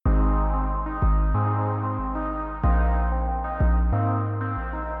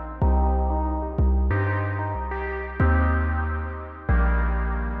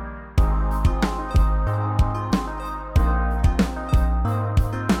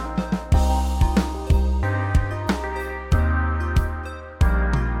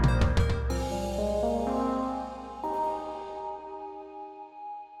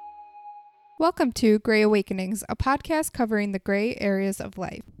Welcome to Gray Awakenings, a podcast covering the gray areas of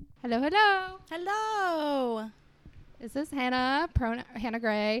life. Hello, hello. Hello. This is Hannah, Hannah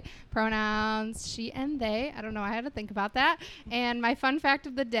Gray, pronouns she and they. I don't know, I had to think about that. And my fun fact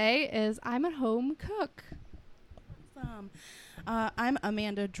of the day is I'm a home cook. Awesome. I'm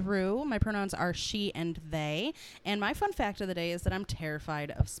Amanda Drew. My pronouns are she and they. And my fun fact of the day is that I'm terrified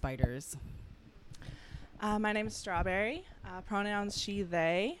of spiders. My name is Strawberry. Pronouns she,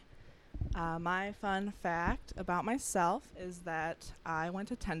 they. My fun fact about myself is that I went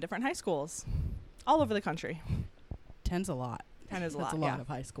to 10 different high schools all over the country. 10's a lot. 10 is a lot, That's a yeah. lot of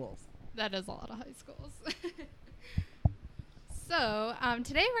high schools. That is a lot of high schools. So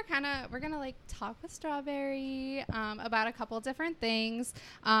today we're gonna like talk with Strawberry about a couple different things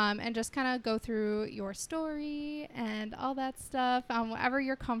and just kind of go through your story and all that stuff, whatever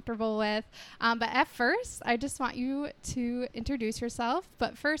you're comfortable with. But at first, I just want you to introduce yourself.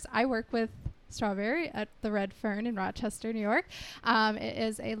 But first, I work with Strawberry at the Red Fern in Rochester, New York. It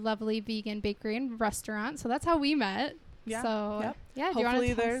is a lovely vegan bakery and restaurant. So that's how we met. Yeah. So yep. yeah.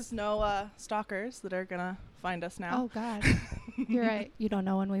 Hopefully there's no stalkers that are going to find us now. Oh God. You're right. You don't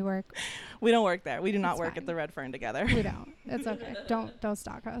know when we work. We don't work there. We do not It's work fine. at the Red Fern together. We don't. It's okay. Don't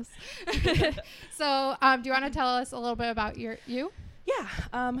stalk us. So, do you want to tell us a little bit about you?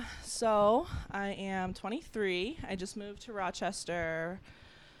 Yeah. So I am 23. I just moved to Rochester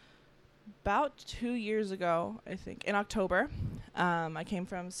about 2 years ago, I think, in October. I came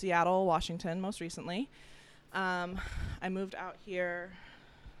from Seattle, Washington, most recently. I moved out here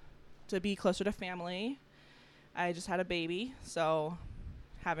to be closer to family. I just had a baby, so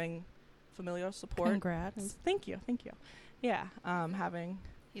having familial support. Congrats. Thank you. Yeah,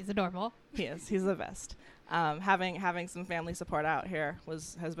 He's adorable. he's the best. Having some family support out here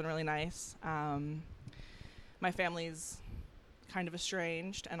has been really nice. My family's kind of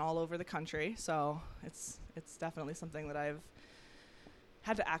estranged and all over the country, so it's definitely something that I've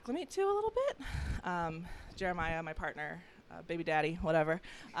had to acclimate to a little bit. Jeremiah, my partner, baby daddy, whatever,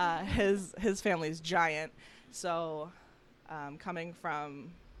 his family's giant. So coming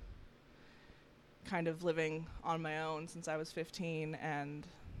from kind of living on my own since I was 15 and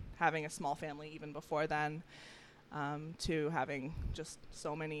having a small family even before then, to having just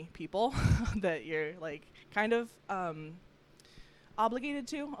so many people that you're like kind of obligated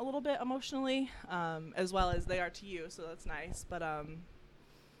to a little bit emotionally, as well as they are to you, so that's nice. But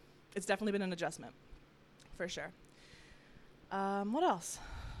it's definitely been an adjustment, for sure. What else?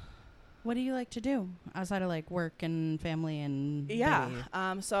 What do you like to do outside of like work and family and Yeah.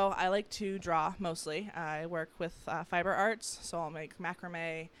 baby? So I like to draw mostly. I work with fiber arts, so I'll make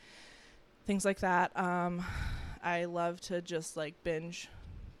macrame, things like that. I love to just like binge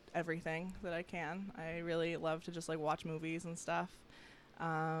everything that I can. I really love to just like watch movies and stuff.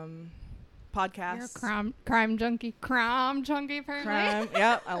 Podcasts. You're a crime junkie apparently. Crime.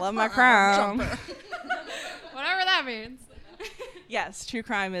 Yep, I love my crime. Whatever that means. Yes, true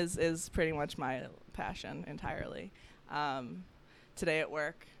crime is pretty much my passion entirely. Today at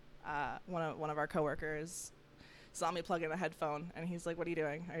work, one of our coworkers saw me plug in a headphone, and he's like, "What are you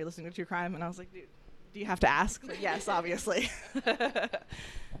doing? Are you listening to true crime?" And I was like, "Dude, do you have to ask?" Like, yes, obviously.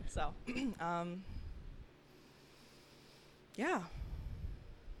 So, yeah,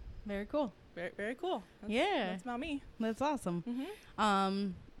 Very cool. very very cool. That's about me. That's awesome. Mm-hmm.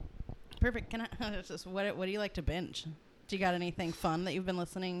 Perfect. Can I just what do you like to binge? Do you got anything fun that you've been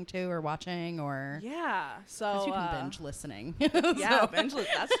listening to or watching, or? Yeah. 'Cause So you can binge listening. Yeah, binge.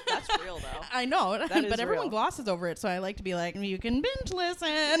 That's real though. I know, That is but everyone real. glosses over it, so I like to be like, you can binge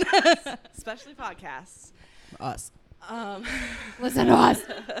listen. Especially podcasts. Us. Listen to us.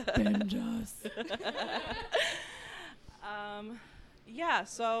 Binge us. Yeah,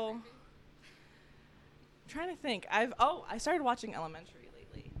 so I'm trying to think. I started watching Elementary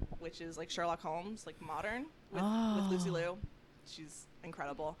lately, which is like Sherlock Holmes, like modern with Lucy Liu. She's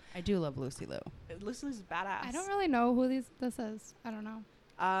incredible. I do love Lucy Liu. Lucy Liu's badass. I don't really know who this is. I don't know.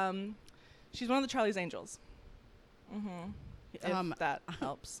 She's one of the Charlie's Angels. Mm-hmm. If that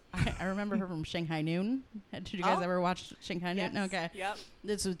helps. I remember her from Shanghai Noon. Did you guys Oh. ever watch Shanghai Noon? Yes. Okay. Yep.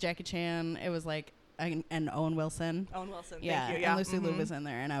 This was Jackie Chan. It was like and Owen Wilson. Owen Wilson. Yeah, Thank you. Yeah. and Lucy Liu was in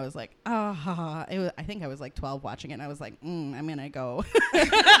there, and I was like, I think I was like 12 watching it, and I was like, I'm gonna go.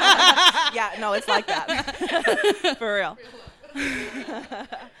 Yeah. No, it's like that. For real.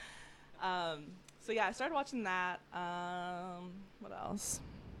 So yeah, I started watching that. What else?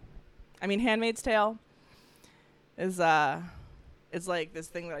 I mean, Handmaid's Tale is it's like this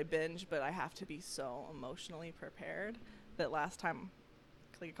thing that I binge, but I have to be so emotionally prepared that last time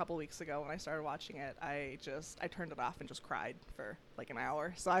like a couple weeks ago when I started watching it, I turned it off and just cried for like an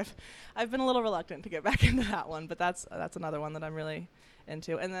hour. So I've been a little reluctant to get back into that one, but that's another one that I'm really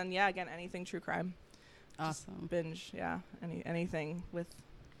into. And then again, anything true crime. Awesome. Just binge, anything with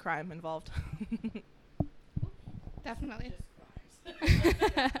crime involved. Definitely.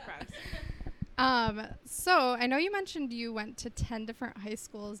 Crimes. So I know you mentioned you went to 10 different high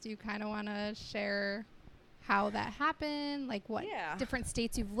schools. Do you kind of want to share how that happened? Like what different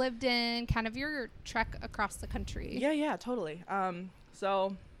states you've lived in, kind of your trek across the country? Yeah, totally.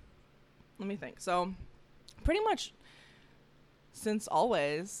 So let me think. So pretty much since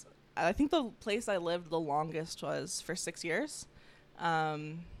always, I think the place I lived the longest was for 6 years.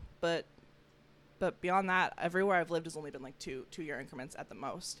 But beyond that, everywhere I've lived has only been like two-year increments at the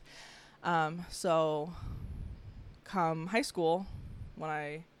most. So come high school, when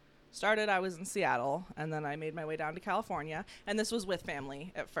I started, I was in Seattle, and then I made my way down to California. And this was with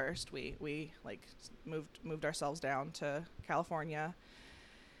family at first. We like moved ourselves down to California.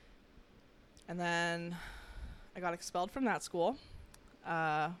 And then I got expelled from that school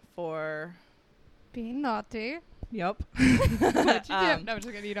for being naughty. Yep. What'd you do? No, I'm just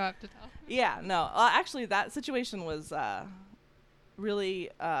kidding. You don't have to tell. Yeah, no. Actually, that situation was really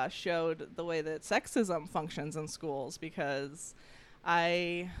showed the way that sexism functions in schools, because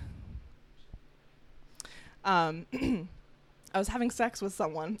I was having sex with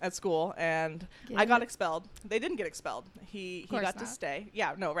someone at school, and I got expelled. They didn't get expelled. He got to stay.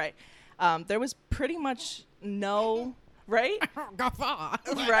 Yeah, no, right. There was pretty much no... Right?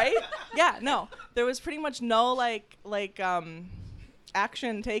 Right? Yeah, no. There was pretty much no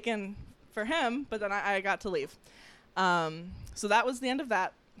action taken for him, but then I got to leave. So that was the end of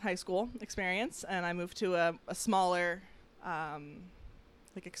that high school experience, and I moved to a smaller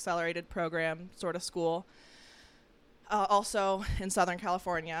accelerated program sort of school, also in Southern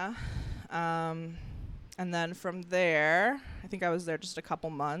California. And then from there, I think I was there just a couple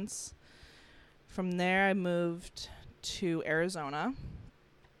months. From there, I moved to Arizona,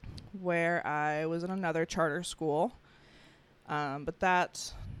 where I was in another charter school, but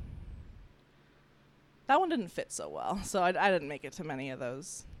that one didn't fit so well, so I didn't make it to many of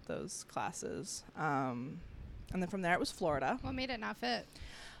those classes. And then from there, it was Florida. What made it not fit?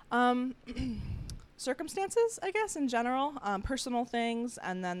 Circumstances, I guess, in general, personal things,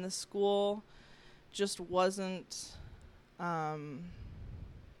 and then the school just wasn't.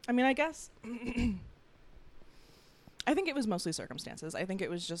 I guess. I think it was mostly circumstances. I think it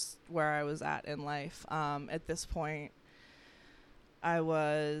was just where I was at in life. At this point, I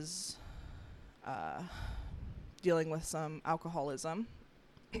was dealing with some alcoholism.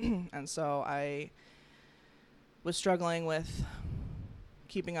 And so I was struggling with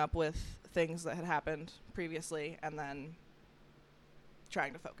keeping up with things that had happened previously, and then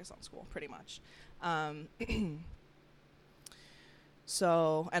trying to focus on school, pretty much.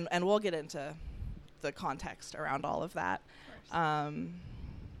 So, and we'll get into the context around all of that.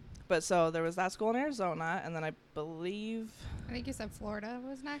 But so there was that school in Arizona, and then I think you said Florida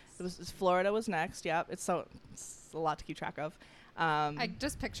was next. Florida was next. Yep. It's a lot to keep track of. I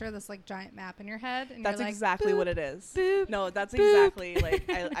just picture this giant map in your head, and that's you're exactly boop, what it is. Boop, no, that's boop. exactly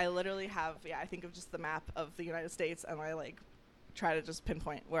I literally have I think of just the map of the United States, and I try to just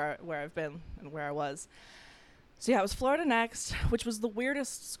pinpoint where I've been and where I was. So yeah, it was Florida next, which was the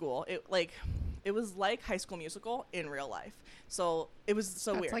weirdest school. It was like High School Musical in real life. So it was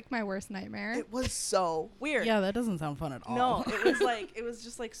so weird. That's like my worst nightmare. It was so weird. Yeah, that doesn't sound fun at all. No, it was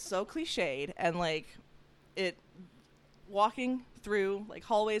just so cliched, and it walking through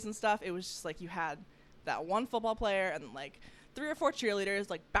hallways and stuff. It was just you had that one football player and 3 or 4 cheerleaders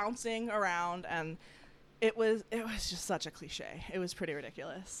bouncing around, and it was just such a cliche. It was pretty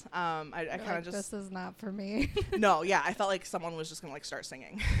ridiculous. I kind of just, this is not for me. No, yeah, I felt like someone was just gonna start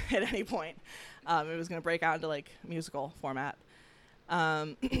singing at any point. It was gonna break out into musical format.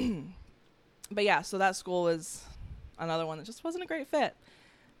 But yeah, so that school was another one that just wasn't a great fit.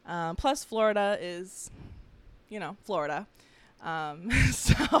 Plus Florida is, Florida.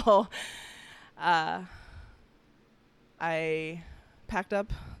 So I packed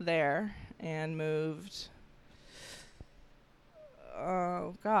up there and moved,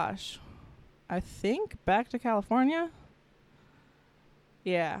 I think back to California.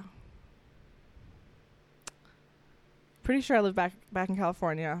 Yeah. Pretty sure I lived back in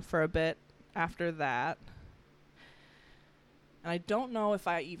California for a bit after that. And I don't know if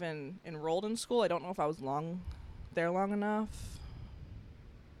I even enrolled in school. I don't know if I was there long enough.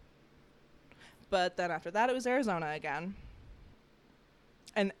 But then after that, it was Arizona again.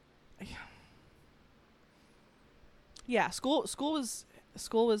 And yeah, school was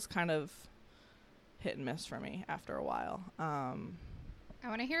school was kind of hit and miss for me after a while. I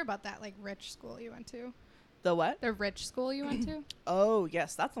want to hear about that, like, rich school you went to. The what? The rich school you went to? Oh,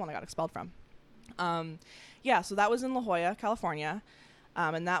 yes. That's the one I got expelled from. Yeah, so that was in La Jolla, California.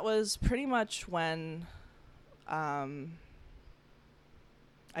 And that was pretty much when, I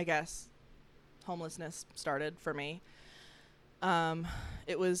guess, homelessness started for me.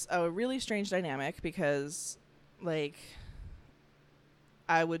 It was a really strange dynamic because, like,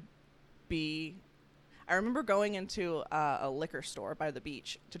 I remember going into a liquor store by the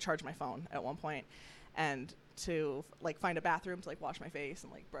beach to charge my phone at one point and to, like, find a bathroom to, like, wash my face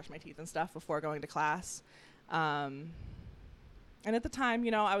and, like, brush my teeth and stuff before going to class. And at the time,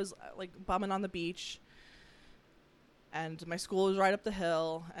 you know, I was, like, bumming on the beach, and my school was right up the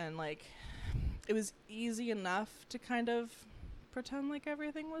hill, and, like, it was easy enough to kind of pretend like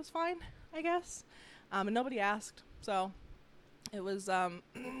everything was fine, I guess. And nobody asked, so it was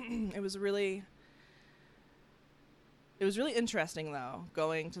really interesting, though,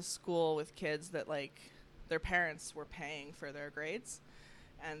 going to school with kids that, like, their parents were paying for their grades.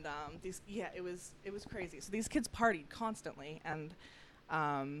 And it was crazy. So these kids partied constantly, and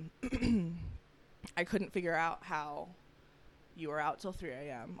I couldn't figure out how you were out till 3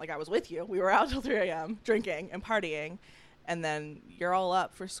 a.m. Like, I was with you. We were out till 3 a.m. drinking and partying, and then you're all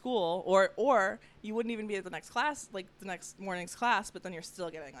up for school, or you wouldn't even be at the next class, like the next morning's class, but then you're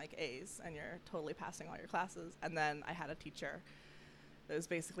still getting, like, A's, and you're totally passing all your classes. And then I had a teacher that was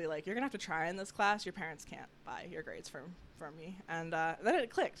basically like, you're going to have to try in this class. Your parents can't buy your grades from me. And then it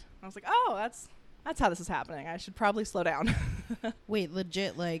clicked. I was like, oh, that's how this is happening. I should probably slow down. Wait,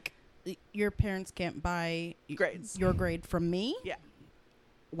 legit, like, your parents can't buy grades. Your grade from me? Yeah.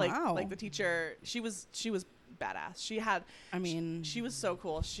 Wow. Like the teacher, she was badass. She had, I mean, she was so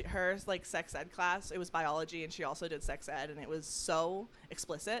cool. Her, like, sex ed class, it was biology, and she also did sex ed, and it was so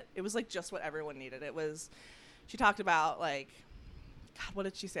explicit. It was, like, just what everyone needed. She talked about, like, God, what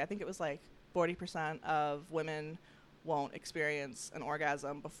did she say? I think it was like 40% of women won't experience an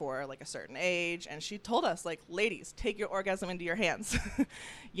orgasm before, like, a certain age. And she told us, like, ladies, take your orgasm into your hands.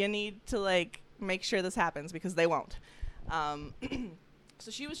 You need to, like, make sure this happens because they won't. So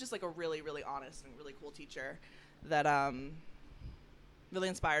she was just, like, a really, really honest and really cool teacher that really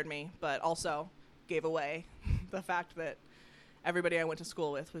inspired me, but also gave away the fact that everybody I went to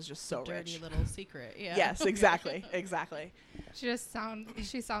school with was just so dirty rich. little secret. Yeah. Yes, exactly. Exactly. She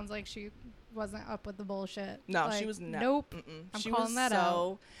sounds like she wasn't up with the bullshit. No, like, she was not. Nope. She calling was that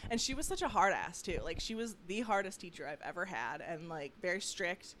out. And she was such a hard ass too. Like, she was the hardest teacher I've ever had, and, like, very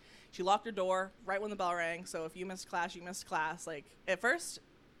strict. She locked her door right when the bell rang. So if you missed class, you missed class. Like, at first,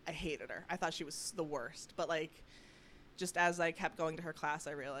 I hated her. I thought she was the worst. But, like, just as I kept going to her class,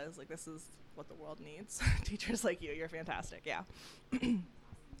 I realized, like, this is what the world needs. Teachers like you. You're fantastic. Yeah.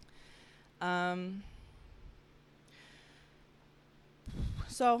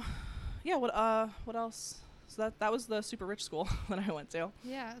 So, yeah, what else? So that was the super rich school that I went to.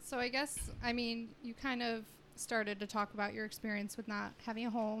 Yeah, so I guess, I mean, you kind of started to talk about your experience with not having a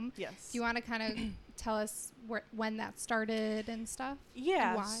home. Yes. Do you want to kind of tell us when that started and stuff?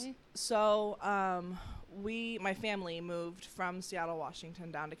 Yeah. And why? So, my family moved from Seattle,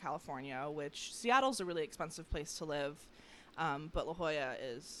 Washington down to California, which Seattle's a really expensive place to live, but La Jolla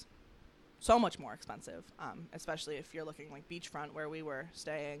is so much more expensive, especially if you're looking, like, beachfront where we were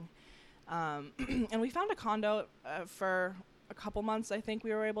staying. And we found a condo for a couple months, I think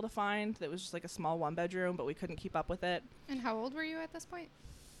we were able to find, that was just, like, a small 1-bedroom, but we couldn't keep up with it. And how old were you at this point?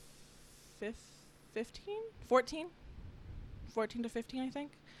 14 to 15, I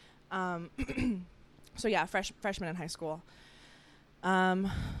think. So yeah, freshman in high school.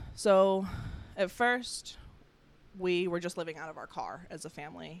 So at first we were just living out of our car as a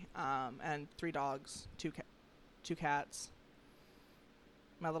family, and 3 dogs, 2 cats,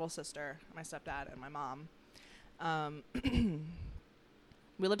 my little sister, my stepdad, and my mom.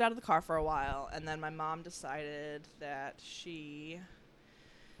 We lived out of the car for a while, and then my mom decided that she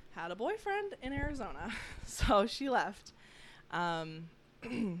had a boyfriend in Arizona, so she left.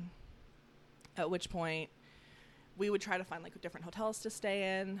 At which point we would try to find, like, different hotels to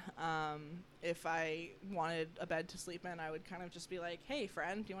stay in. If I wanted a bed to sleep in, I would kind of just be like, hey,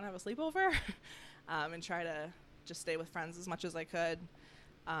 friend, do you want to have a sleepover? And try to just stay with friends as much as I could.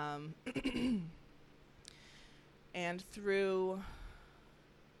 And through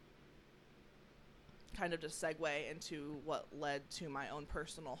kind of to segue into what led to my own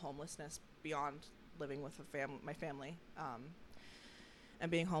personal homelessness beyond living with my family, and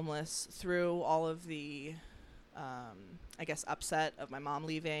being homeless, through all of the I guess, upset of my mom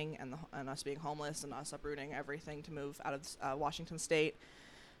leaving and us being homeless and us uprooting everything to move out of Washington State.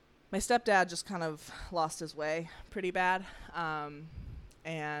 My stepdad just kind of lost his way pretty bad.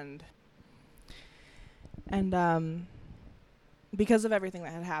 And because of everything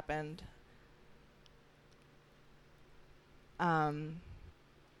that had happened,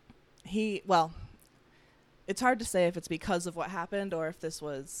 it's hard to say if it's because of what happened or if this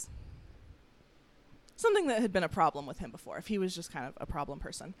was something that had been a problem with him before, if he was just kind of a problem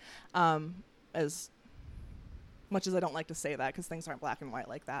person. As much as I don't like to say that because things aren't black and white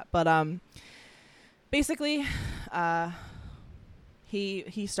like that. But basically,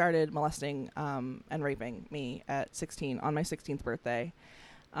 he started molesting and raping me at 16 on my 16th birthday.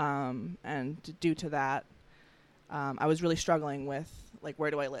 And due to that, I was really struggling with, like,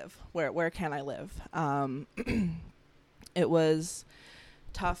 where do I live? Where can I live? It was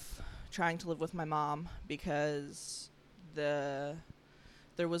tough trying to live with my mom because there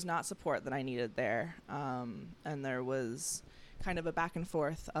was not support that I needed there. And there was kind of a back and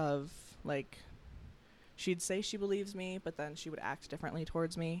forth of, like, she'd say she believes me, but then she would act differently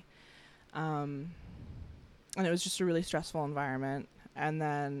towards me. And it was just a really stressful environment. And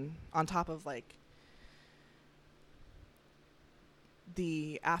then on top of, like,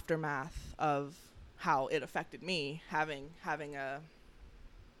 the aftermath of how it affected me, having a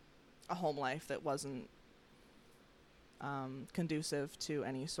home life that wasn't conducive to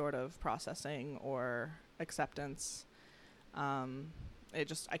any sort of processing or acceptance. I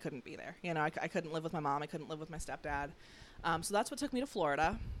couldn't be there. You know, I couldn't live with my mom. I couldn't live with my stepdad. So that's what took me to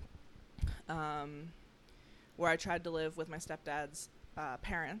Florida, where I tried to live with my stepdad's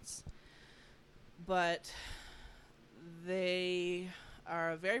parents. But they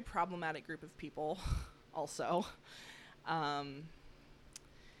are a very problematic group of people also.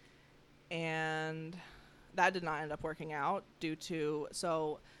 And that did not end up working out due to,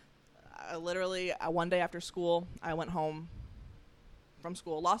 literally one day after school, I went home from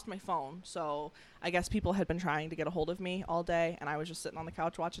school, lost my phone. So I guess people had been trying to get a hold of me all day, and I was just sitting on the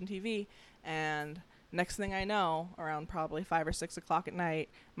couch watching TV. And next thing I know, around probably 5 or 6 o'clock at night,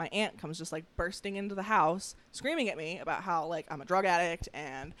 my aunt comes just, like, bursting into the house, screaming at me about how, like, I'm a drug addict,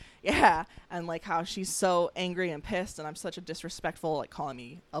 and like how she's so angry and pissed, and I'm such a disrespectful, like, calling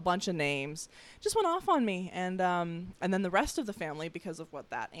me a bunch of names, just went off on me. And then the rest of the family, because of what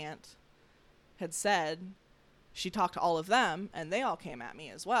that aunt had said, she talked to all of them, and they all came at me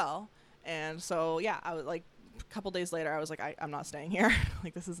as well. And so, yeah, I was like, a couple days later, I was like, I'm not staying here.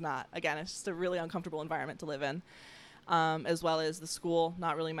 Like, this is not, again, it's just a really uncomfortable environment to live in, as well as the school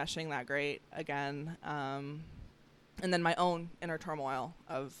not really meshing that great again. And then my own inner turmoil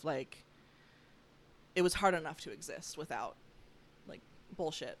of, like, it was hard enough to exist without, like,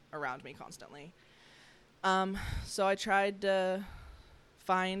 bullshit around me constantly. So I tried to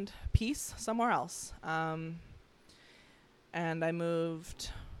find peace somewhere else. And I moved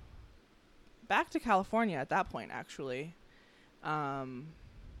back to California at that point, actually,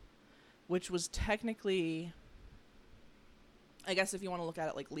 which was technically, I guess if you want to look at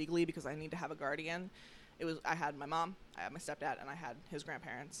it, like, legally, because I need to have a guardian, I had my mom, I had my stepdad, and I had his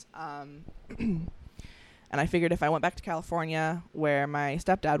grandparents. And I figured if I went back to California where my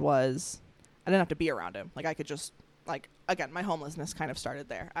stepdad was, I didn't have to be around him. Like, I could just, like, again, my homelessness kind of started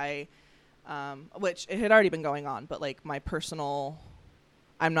there. Which it had already been going on, but, like, my personal,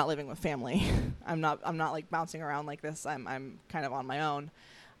 I'm not living with family. I'm not like bouncing around like this. I'm kind of on my own.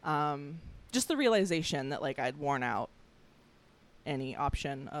 Just the realization that, like, I'd worn out any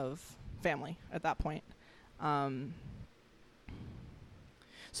option of family at that point.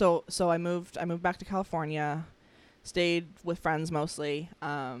 So I moved back to California, stayed with friends mostly.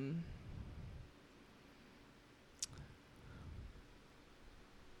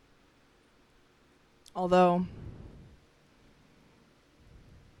 Although,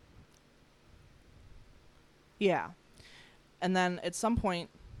 yeah. And then at some point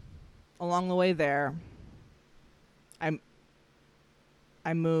along the way there,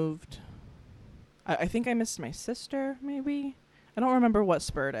 I moved. I think I missed my sister, maybe. I don't remember what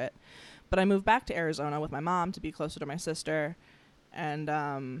spurred it. But I moved back to Arizona with my mom to be closer to my sister. And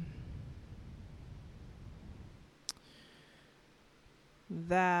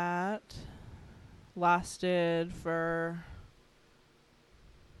that lasted for,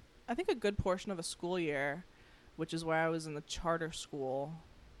 I think, a good portion of a school year, which is where I was in the charter school.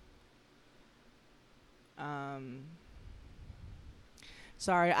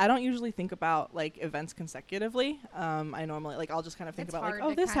 Sorry, I don't usually think about, like, events consecutively. I normally, like, I'll just kind of think about, like,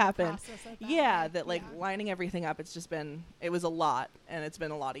 oh, this happened. Yeah, that, like, lining everything up, it was a lot, and it's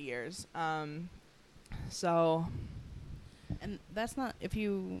been a lot of years. So And that's not if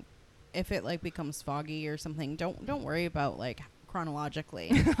it like becomes foggy or something. Don't worry about like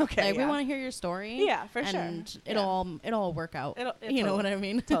chronologically. okay, Like we yeah. want to hear your story. Yeah, for sure. And Yeah. it'll all work out. It You know what totally-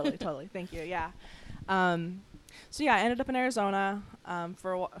 I mean? totally. Thank you. Yeah. So yeah, I ended up in Arizona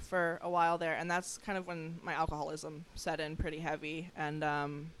for a while there, and that's kind of when my alcoholism set in pretty heavy.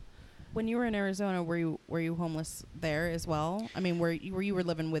 And When you were in Arizona, were you homeless there as well? I mean, were you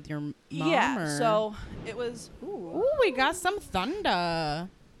living with your mom? yeah, Or? so it was. Ooh, we got some thunder.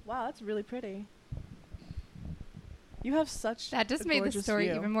 Wow, that's really pretty. You have such That just a made the gorgeous story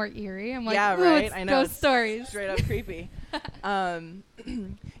view. even more eerie. I'm like, Yeah, ooh, right? it's I know, ghost stories. Straight up creepy.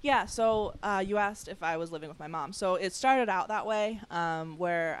 Yeah, so you asked if I was living with my mom. So it started out that way,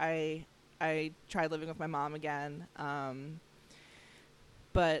 where I tried living with my mom again,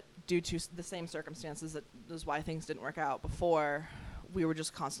 but due to the same circumstances that is why things didn't work out before, we were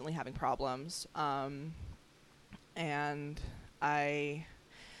just constantly having problems. And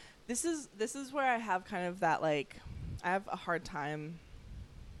this is where I have kind of that, like, I have a hard time,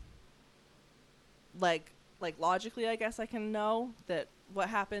 like logically, I guess I can know that what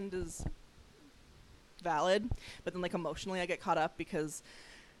happened is valid, but then like emotionally I get caught up because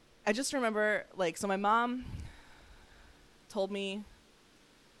I just remember, like, so my mom told me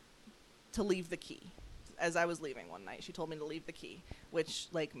to leave the key as I was leaving one night. She told me to leave the key, which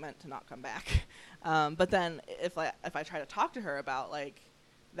like meant to not come back. But then if I try to talk to her about like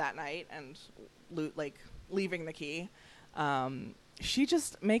that night and leaving the key, she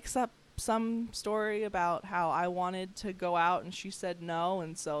just makes up some story about how I wanted to go out and she said no,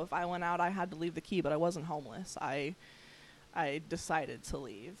 and so if I went out I had to leave the key, but I wasn't homeless. I decided to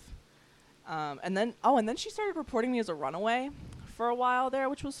leave. And then she started reporting me as a runaway for a while there,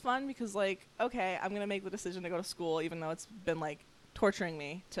 which was fun because, like, okay, I'm going to make the decision to go to school even though it's been like torturing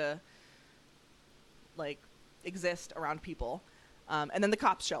me to like exist around people. And then the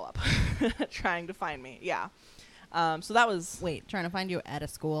cops show up trying to find me. Yeah. So that was Trying to find you at a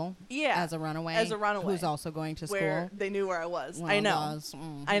school. Yeah. As a runaway. Who's also going to where school. they knew where I was. Well, I know.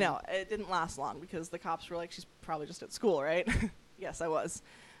 Mhm. I know. It didn't last long because the cops were like, she's probably just at school, right? Yes, I was.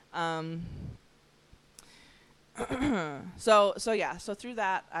 So yeah. So through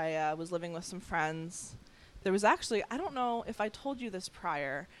that, I was living with some friends. There was actually, I don't know if I told you this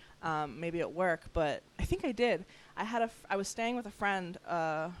prior, maybe at work, but I think I did. I was staying with a friend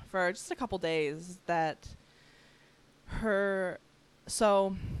for just a couple days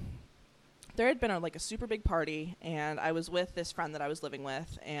so there had been a super big party, and I was with this friend that I was living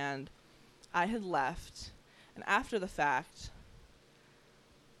with, and I had left, and after the fact,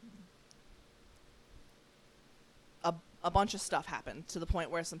 a bunch of stuff happened to the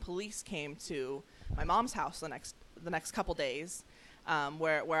point where some police came to my mom's house the next couple days,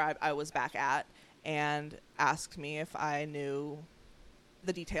 where I was back at, and asked me if I knew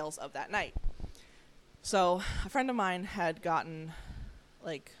the details of that night. So a friend of mine had gotten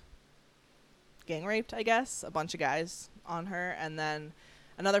like gang raped, I guess, a bunch of guys on her, and then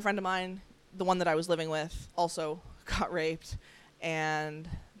another friend of mine, the one that I was living with, also got raped, and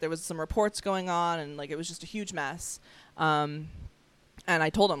there was some reports going on, and like it was just a huge mess. And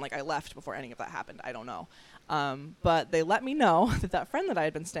I told them, like, I left before any of that happened. I don't know. But they let me know that friend that I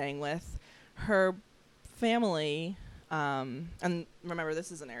had been staying with, her family, and remember,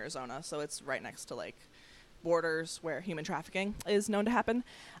 this is in Arizona, so it's right next to like borders where human trafficking is known to happen.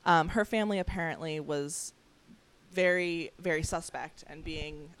 Her family apparently was very, very suspect and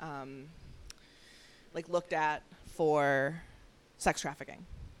being like looked at for sex trafficking.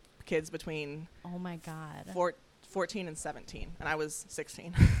 Kids between Oh my God. 14 and 17, and I was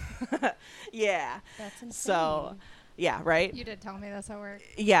 16. Yeah. That's insane. So, yeah, right? You did tell me this at work.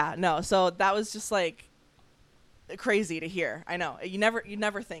 Yeah, no. So that was just like crazy to hear. I know. You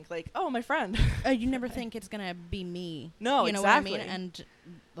never think like, oh, my friend. You never think it's gonna be me. No, you know exactly. what I mean? And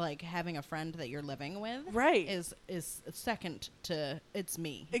like having a friend that you're living with, Right. is second to it's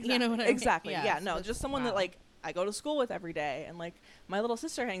me. Exactly. You know what I mean? Exactly. Yeah. so No, it's- just someone wow. that like I go to school with every day, and like my little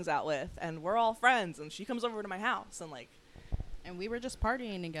sister hangs out with, and we're all friends, and she comes over to my house, and like. And we were just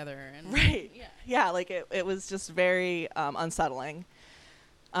partying together. And Right. Yeah. Yeah. Like it was just very unsettling.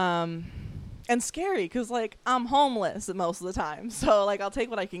 And scary because like I'm homeless most of the time, so like I'll take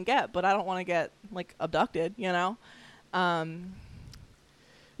what I can get, but I don't want to get like abducted, you know.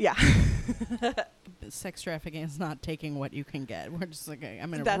 Yeah. Sex trafficking is not taking what you can get. We're just like,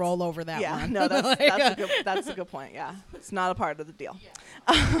 I'm gonna That's- roll over that yeah, one. no, that's a good point. Yeah, it's not a part of the deal.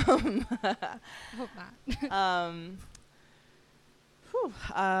 Hope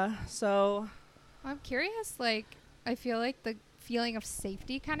not. So I'm curious, like, I feel like the feeling of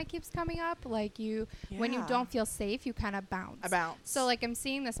safety kind of keeps coming up. Like when you Yeah. don't feel safe, you kind of bounce. I bounce. So like I'm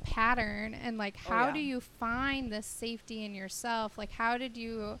seeing this pattern, and like how yeah. do you find this safety in yourself? Like how did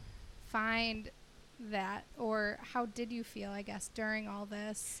you find that, or how did you feel, I guess, during all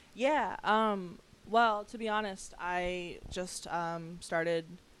this? Yeah. Well, to be honest, I just started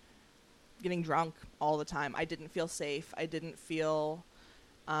getting drunk all the time. I didn't feel safe. I didn't feel.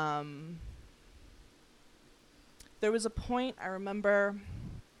 There was a point I remember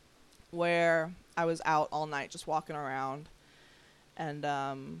where I was out all night just walking around, and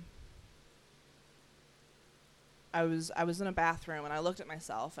I was in a bathroom, and I looked at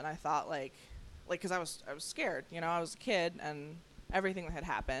myself, and I thought like because I was scared, you know, I was a kid, and everything that had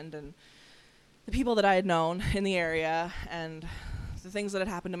happened, and the people that I had known in the area, and the things that had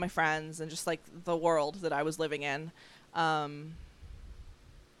happened to my friends, and just like the world that I was living in.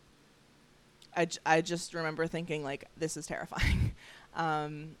 I just remember thinking like, this is terrifying,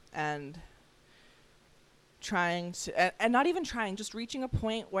 and trying to, and not even trying, just reaching a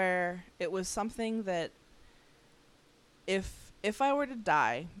point where it was something that if I were to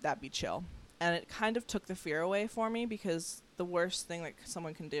die, that'd be chill. And it kind of took the fear away for me, because the worst thing that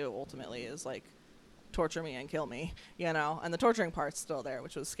someone can do ultimately is like torture me and kill me, you know, and the torturing part's still there,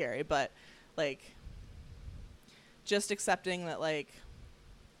 which was scary, but like just accepting that, like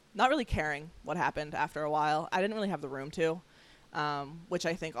not really caring what happened after a while. I didn't really have the room to, which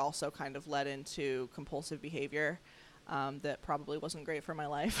I think also kind of led into compulsive behavior that probably wasn't great for my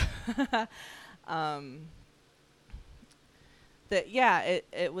life. That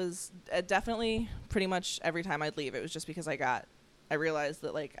it was definitely pretty much every time I'd leave, it was just because I realized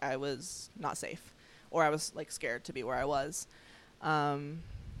that like I was not safe, or I was like scared to be where I was.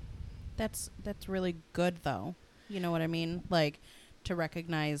 That's really good though. You know what I mean? Like to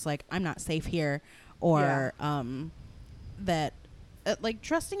recognize like I'm not safe here, or that like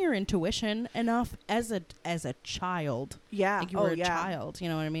trusting your intuition enough as a child. Yeah. Like you were a child, you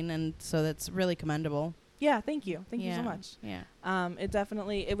know what I mean? And so that's really commendable. Yeah, thank you so much. Yeah.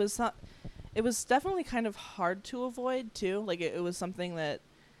 It was definitely kind of hard to avoid too. Like it was something that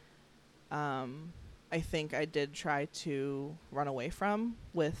I think I did try to run away from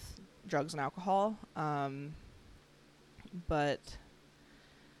with drugs and alcohol. But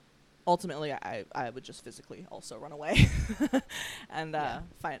ultimately I would just physically also run away and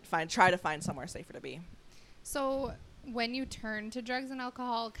try to find somewhere safer to be. So when you turned to drugs and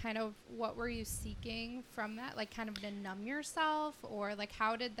alcohol, kind of what were you seeking from that? Like kind of to numb yourself, or like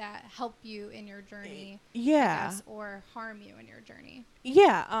how did that help you in your journey? Yeah. I guess, or harm you in your journey?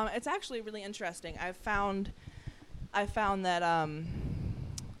 Yeah. It's actually really interesting. I found that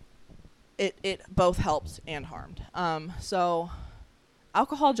it both helped and harmed. So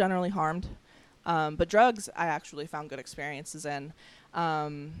alcohol generally harmed, but drugs I actually found good experiences in.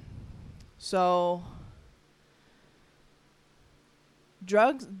 So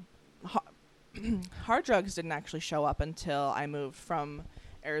drugs, hard drugs didn't actually show up until I moved from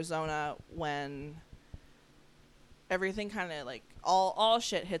Arizona, when everything kind of like all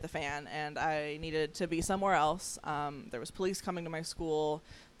shit hit the fan, and I needed to be somewhere else. There was police coming to my school.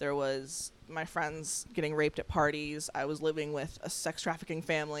 There was my friends getting raped at parties. I was living with a sex trafficking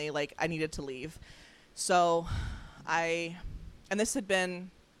family. Like I needed to leave. So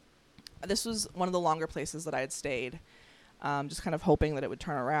this was one of the longer places that I had stayed. Just kind of hoping that it would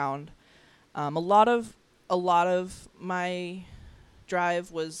turn around. A lot of my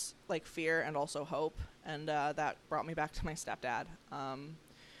drive was like fear and also hope, and that brought me back to my stepdad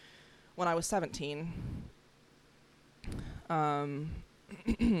when I was 17,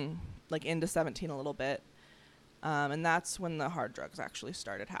 like into 17 a little bit, and that's when the hard drugs actually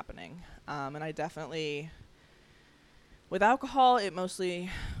started happening. And I definitely, with alcohol, it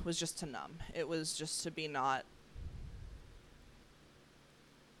mostly was just to numb. It was just to be not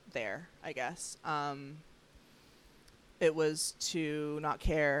there, I guess. It was to not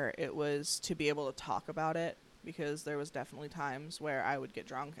care. It was to be able to talk about it, because there was definitely times where I would get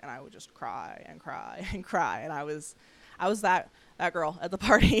drunk and I would just cry and cry and cry, and I was that girl at the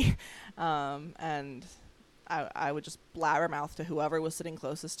party. And I would just blabbermouth to whoever was sitting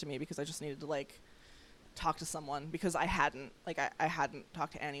closest to me, because I just needed to like talk to someone, because I hadn't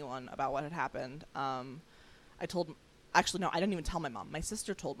talked to anyone about what had happened. Actually, no, I didn't even tell my mom. My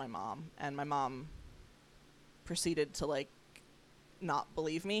sister told my mom, and my mom proceeded to, like, not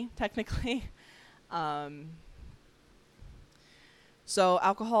believe me, technically. So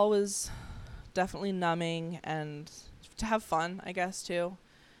alcohol was definitely numbing and to have fun, I guess, too.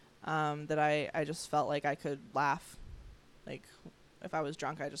 That I just felt like I could laugh. Like, if I was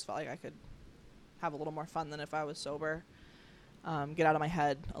drunk, I just felt like I could have a little more fun than if I was sober. get out of my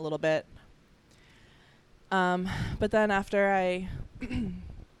head a little bit. But then after I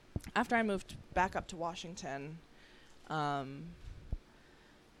moved back up to Washington,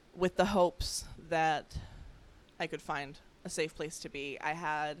 with the hopes that I could find a safe place to be, I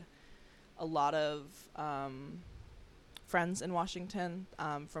had a lot of friends in Washington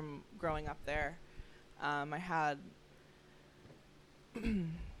from growing up there. I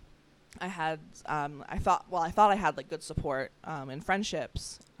thought I had like good support and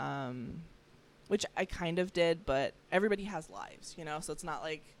friendships, which I kind of did, but everybody has lives, you know, so it's not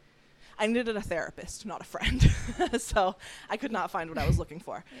like I needed a therapist, not a friend. So I could not find what I was looking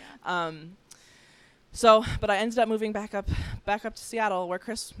for. Yeah. But I ended up moving back up to Seattle, where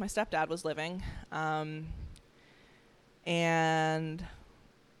Chris, my stepdad, was living. And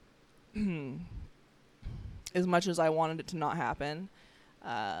as much as I wanted it to not happen,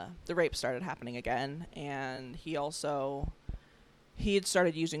 the rape started happening again, and he had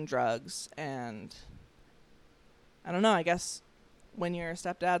started using drugs, and I don't know, I guess when your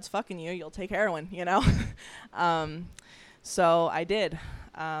stepdad's fucking you, you'll take heroin, you know? So I did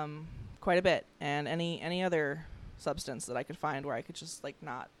quite a bit, and any other substance that I could find where I could just like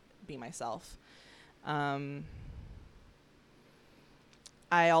not be myself.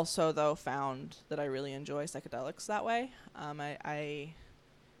 I also, though, found that I really enjoy psychedelics that way. I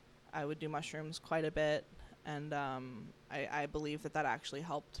would do mushrooms quite a bit, and I believe that actually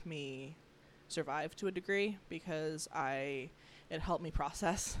helped me survive to a degree, because it helped me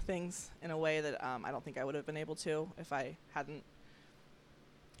process things in a way that I don't think I would have been able to if I hadn't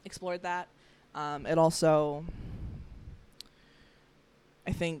explored that. It also,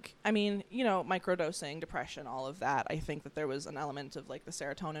 I think, I mean, you know, microdosing, depression, all of that, I think that there was an element of like the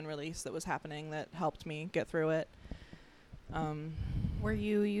serotonin release that was happening that helped me get through it. Were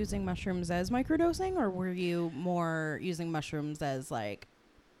you using mushrooms as microdosing, or were you more using mushrooms as like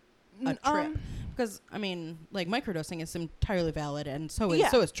a trip? Because I mean, like, microdosing is entirely valid, and so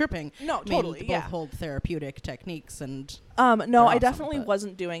is tripping. No, I mean, totally. they both hold therapeutic techniques, and no, I awesome, definitely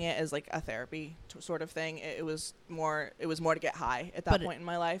wasn't doing it as like a therapy sort of thing. It was more to get high at that point in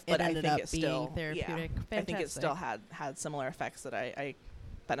my life. But I think it still therapeutic. Yeah, I think it still had similar effects that I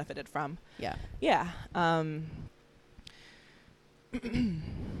benefited from. Yeah. Yeah.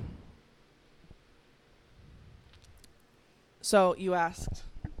 So you asked,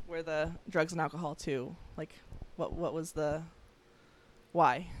 were the drugs and alcohol too? Like, what was the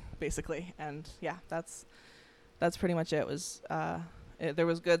why, basically? And yeah, that's pretty much it. It was there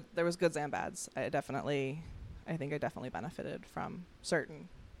was goods and bads. I definitely benefited from certain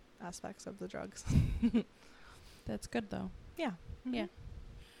aspects of the drugs. That's good though. Yeah. Mm-hmm. Yeah.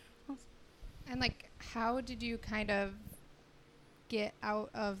 And like, how did you kind of get out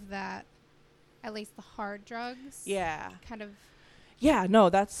of that, at least the hard drugs? Yeah. Kind of. Yeah, no,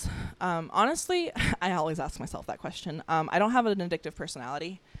 that's honestly, I always ask myself that question. I don't have an addictive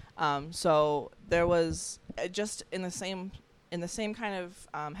personality, so there was just in the same kind of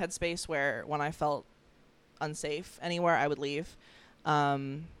headspace where when I felt unsafe anywhere, I would leave.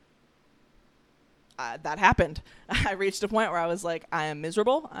 That happened. I reached a point where I was like, I am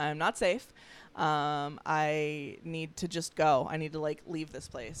miserable. I'm not safe. I need to just go. I need to like leave this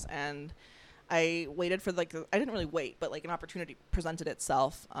place. And I waited for I didn't really wait, but like an opportunity presented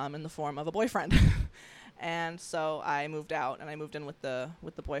itself in the form of a boyfriend. And so I moved out, and I moved in with the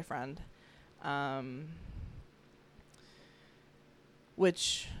boyfriend,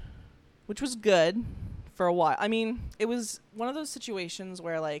 which was good for a while. I mean, it was one of those situations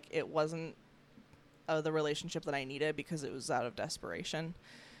where like it wasn't the relationship that I needed, because it was out of desperation.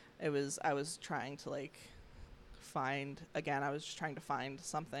 I was trying to like I was just trying to find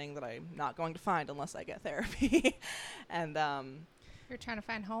something that I'm not going to find unless I get therapy. And you're trying to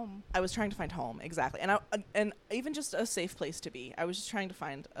find home. I was trying to find home, exactly. And even just a safe place to be. I was just trying to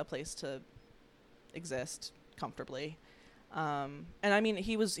find a place to exist comfortably. And I mean,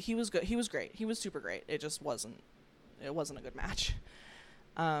 he was good. He was great. He was super great. It just wasn't a good match.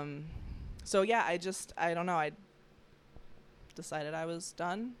 So yeah, I don't know. I decided I was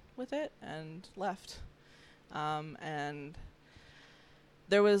done with it and left. And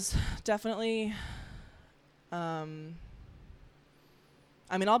there was definitely, I mean,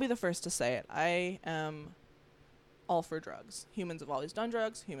 I'll be the first to say it. I am all for drugs. Humans have always done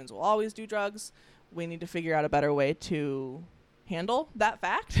drugs. Humans will always do drugs. We need to figure out a better way to handle that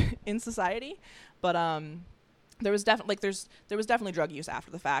fact in society. But there was definitely drug use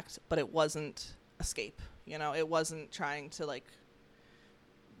after the fact, but it wasn't escape. You know, it wasn't trying to like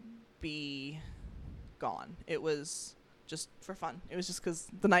be gone. It was just for fun. It was just because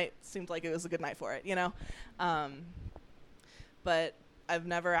the night seemed like it was a good night for it, you know. but I've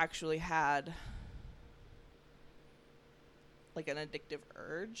never actually had like an addictive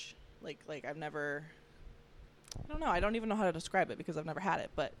urge. Like I've never, I don't know. I don't even know how to describe it because I've never had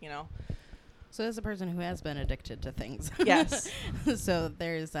it, but you know. So as a person who has been addicted to things, Yes. So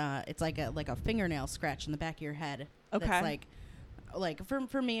there's it's like a fingernail scratch in the back of your head. Okay. That's like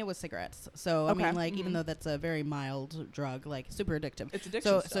for me it was cigarettes. So I Okay. mean, like even though that's a very mild drug, like super addictive. It's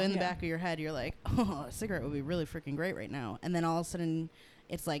addiction. So still, in the yeah. back of your head you're like, oh, a cigarette would be really freaking great right now. And then all of a sudden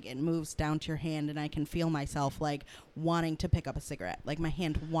it's like it moves down to your hand and I can feel myself like wanting to pick up a cigarette. Like my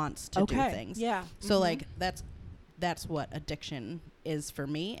hand wants to do things. Yeah. So like that's what addiction is for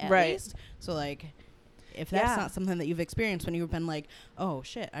me at Right. least. So like if that's Yeah. not something that you've experienced when you've been like, oh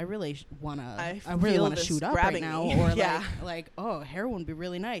shit, I really I really feel want to this shoot up right grabbing now, me. or Yeah. like oh, heroin would be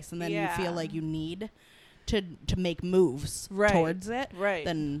really nice, and then you Yeah. feel like you need to make moves Right. towards it, Right.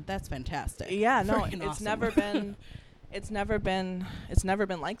 then that's fantastic. Yeah, no, Freaking it's awesome. never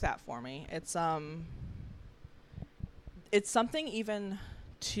been like that for me. It's something even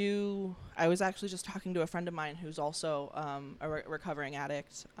to, I was actually just talking to a friend of mine who's also a recovering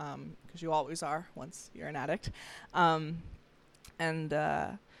addict, because you always are once you're an addict. And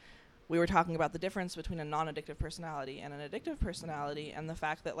we were talking about the difference between a non-addictive personality and an addictive personality, and the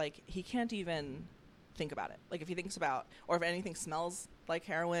fact that like he can't even think about it. Like if he thinks about, or if anything smells like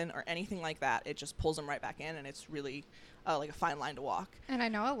heroin or anything like that, it just pulls him right back in, and it's really like a fine line to walk. And I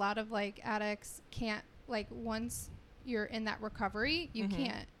know a lot of like addicts can't, like once you're in that recovery, you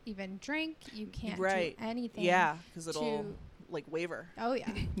can't even drink, you can't Right. do anything. Yeah, because it'll to- like waver. Oh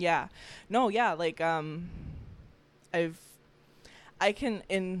yeah. Yeah. No, yeah, like I can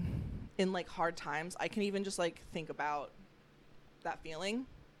in like hard times, I can even just like think about that feeling,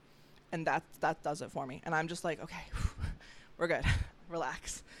 and that does it for me. And I'm just like, okay, we're good.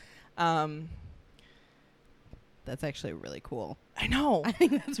 Relax. That's actually really cool. I know. I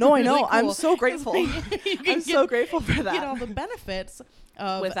think that's No, really I know. cool. I'm so grateful. You can I'm so grateful for get that. all the benefits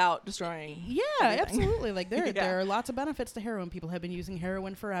of Without destroying. Yeah, everything. absolutely. Like there Yeah. there are lots of benefits to heroin. People have been using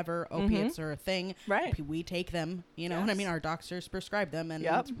heroin forever. Opiates are a thing. Right. We take them, you know what I Yes. mean? Our doctors prescribe them, and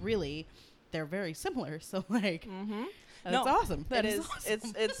Yep. it's really they're very similar. So like Mm-hmm. that's No, awesome. That it is is.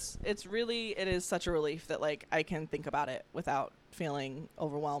 awesome. It's really, it is such a relief that like I can think about it without feeling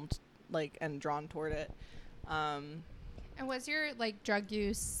overwhelmed, like, and drawn toward it. And was your like drug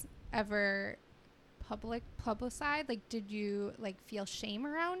use ever publicized? Like, did you like feel shame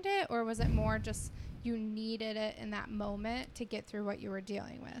around it, or was it more just you needed it in that moment to get through what you were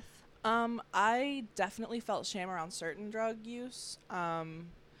dealing with? I definitely felt shame around certain drug use.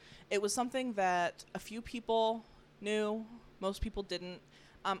 It was something that a few people knew, most people didn't.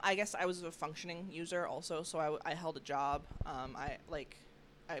 I guess I was a functioning user also, so I held a job. I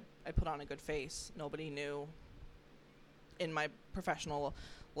put on a good face. Nobody knew in my professional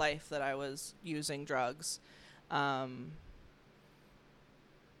life that I was using drugs,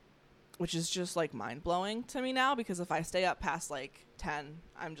 which is just like mind blowing to me now, because if I stay up past like 10,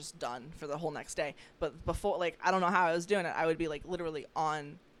 I'm just done for the whole next day. But before, like, I don't know how I was doing it. I would be like literally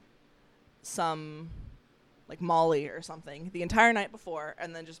on some like Molly or something the entire night before,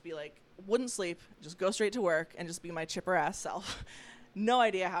 and then just be like, wouldn't sleep, just go straight to work and just be my chipper ass self. No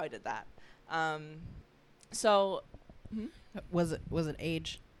idea how I did that. So Was it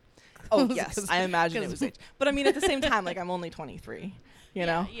age? oh yes, 'Cause- I imagine it 'cause- was age. But I mean, at the same time, like, I'm only 23, you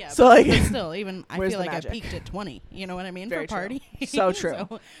know? Yeah. So but like, still, even I where's feel the like magic? I peaked at 20. You know what I mean? Very for a party. true. So true.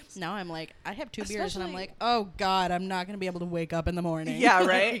 So now I'm like, I have 2 beers and I'm Especially- like, oh God, I'm not gonna be able to wake up in the morning. yeah,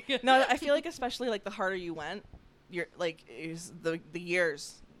 right? No, I feel like especially like the harder you went, you're like, is the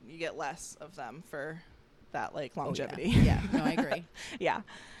years, you get less of them for that like Oh, yeah. longevity. Yeah. No, I agree. Yeah.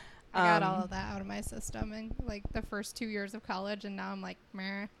 I got all of that out of my system in like the first 2 years of college, and now I'm like,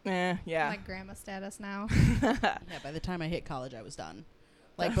 meh. Yeah. I'm like grandma status now. Yeah. By the time I hit college, I was done.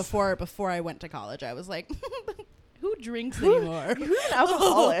 Like before I went to college, I was like, who drinks anymore? Who's an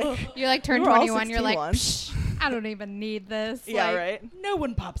alcoholic? You like turn We were all 21, you're like, 16 Psh, I don't even need this. Yeah, Like, right? No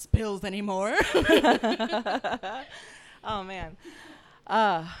one pops pills anymore. Oh, man.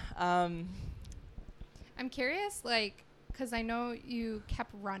 I'm curious, like, because I know you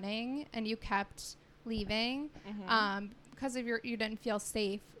kept running and you kept leaving because of you didn't feel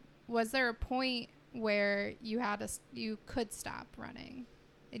safe. Was there a point where you had you could stop running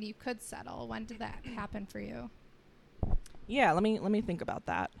and you could settle? When did that happen for you? Yeah, let me think about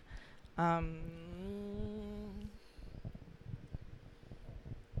that.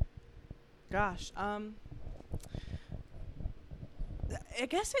 Gosh, I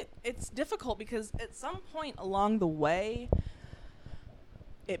guess it's difficult because at some point along the way,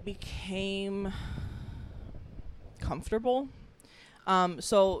 it became comfortable.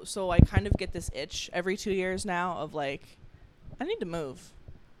 So I kind of get this itch every 2 years now of like, I need to move.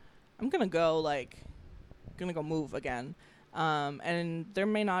 I'm gonna go move again. And there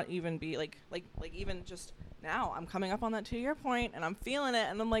may not even be like even just now I'm coming up on that 2-year point and I'm feeling it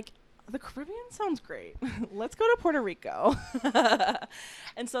and I'm like, the Caribbean sounds great. Let's go to Puerto Rico.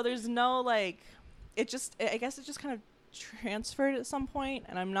 And so there's no like, I guess it just kind of transferred at some point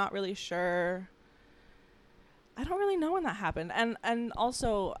and I'm not really sure. I don't really know when that happened. And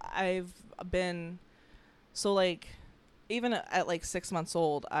also I've been, so like, even at like 6 months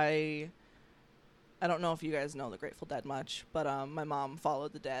old, I don't know if you guys know the Grateful Dead much, but my mom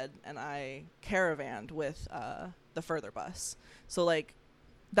followed the Dead and I caravanned with the Further Bus. So like,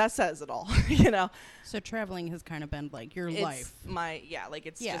 that says it all, you know. So traveling has kind of been like your It's life.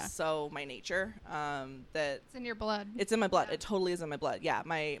 It's just so my nature that It's in your blood. it's in my blood. Yeah. It totally is in my blood. Yeah,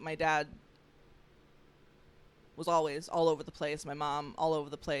 my dad was always all over the place. My mom all over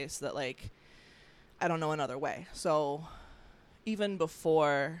the place. That like, I don't know another way. So even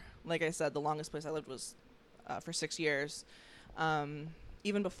before, like I said, the longest place I lived was for 6 years.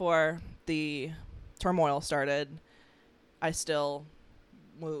 Even before the turmoil started, I still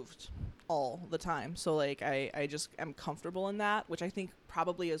moved all the time. So like I just am comfortable in that, which I think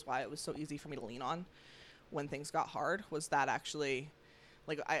probably is why it was so easy for me to lean on when things got hard, was that actually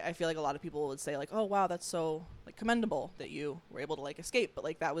like I feel like a lot of people would say like, oh wow, that's so like commendable that you were able to like escape, but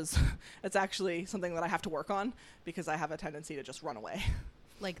like that was it's actually something that I have to work on because I have a tendency to just run away.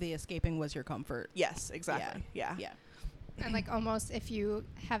 Like the escaping was your comfort. Yes, exactly. Yeah. And like almost if you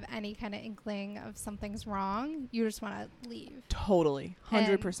have any kind of inkling of something's wrong, you just want to leave. Totally.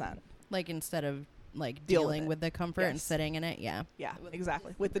 100%. Like instead of like Deal with dealing it. with the comfort and Yes. sitting in it. Yeah. Yeah,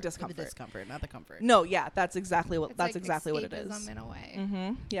 exactly. With the With discomfort. the discomfort, not the comfort. No, yeah, that's exactly what It's that's like exactly what it is. escapism in a way.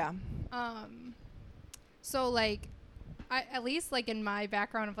 Mhm. Yeah. So like I, at least like in my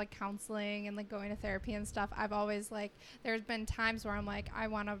background of like counseling and like going to therapy and stuff, I've always like, there's been times where I'm like, I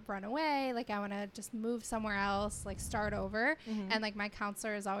want to run away. Like I want to just move somewhere else, like start over. Mhm. And like my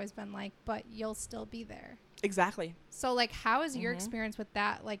counselor has always been like, but you'll still be there. Exactly. So like, how is your Mhm. experience with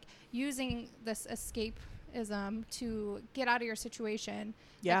that? Like using this escapism to get out of your situation.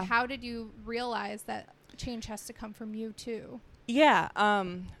 Yeah. Like, how did you realize that change has to come from you too? Yeah.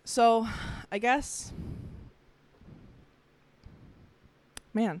 So I guess,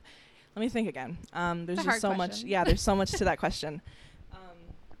 man, let me think again. There's a just hard so much. question. Yeah, there's so much to that question. How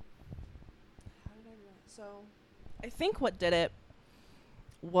did I do it? So I think what did it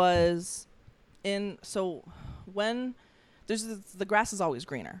was when there's the grass is always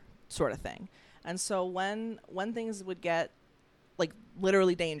greener sort of thing. And so when things would get like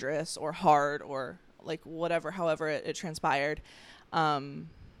literally dangerous or hard or like however it transpired, in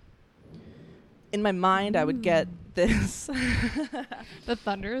my mind I would get this. The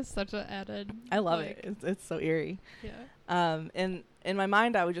thunder is such an added. I love it. It's so eerie. Yeah. In my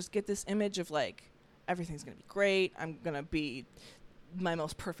mind I would just get this image of like, everything's going to be great. I'm going to be my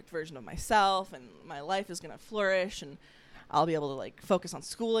most perfect version of myself and my life is going to flourish and I'll be able to like focus on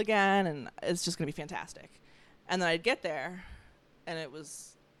school again and it's just going to be fantastic. And then I'd get there and it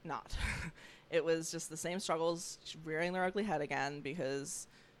was not. It was just the same struggles rearing their ugly head again because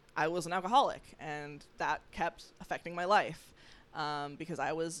I was an alcoholic and that kept affecting my life because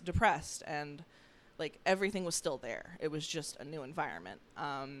I was depressed and like everything was still there. It was just a new environment.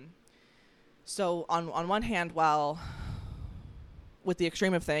 So on one hand, while with the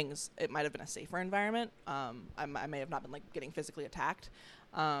extreme of things, it might have been a safer environment. I may have not been like getting physically attacked.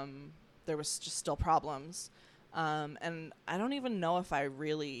 There was just still problems. And I don't even know if I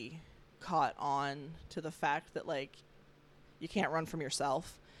really caught on to the fact that like you can't run from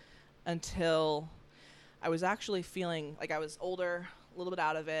yourself until I was actually feeling like I was older, a little bit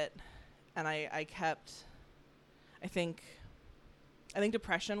out of it. And I think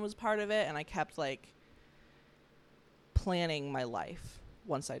depression was part of it. And I kept like planning my life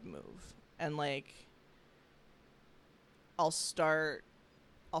once I'd move and like I'll start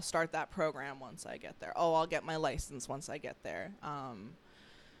that program once I get there. I'll get my license once I get there.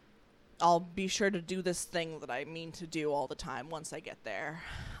 I'll be sure to do this thing that I mean to do all the time once I get there.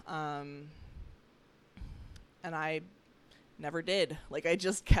 And I never did. Like I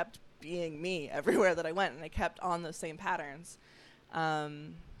just kept being me everywhere that I went and I kept on those same patterns.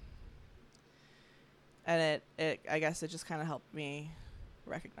 And I guess it just kind of helped me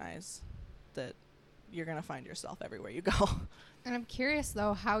recognize that you're going to find yourself everywhere you go. And I'm curious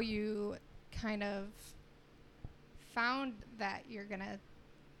though how you kind of found that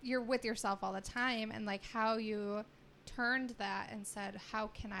you're with yourself all the time and like how you turned that and said, how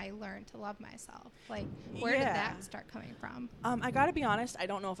can I learn to love myself? Like, where did that start coming from? I gotta be honest, I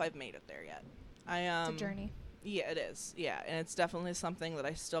don't know if I've made it there yet. It's a journey. Yeah, it is. Yeah, and it's definitely something that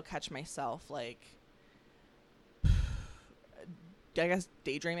I still catch myself, like, I guess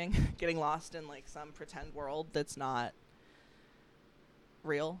daydreaming, getting lost in like some pretend world that's not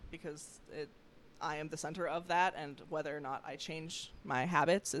real, because I am the center of that, and whether or not I change my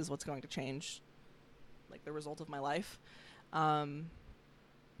habits is what's going to change like the result of my life. But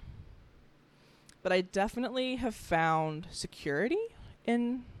I definitely have found security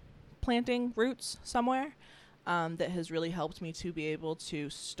in planting roots somewhere, that has really helped me to be able to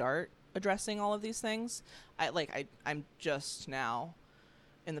start addressing all of these things. I'm just now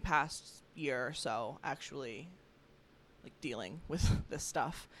in the past year or so actually like dealing with this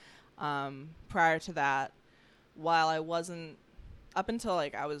stuff. Prior to that, while I wasn't, up until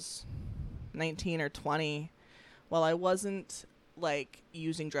like I was 19 or 20, while I wasn't like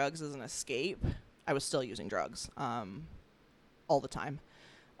using drugs as an escape, I was still using drugs all the time.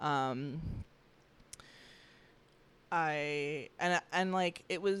 Like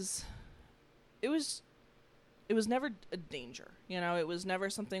it was never a danger, you know. It was never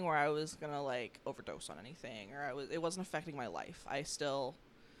something where I was gonna like overdose on anything, or it wasn't affecting my life.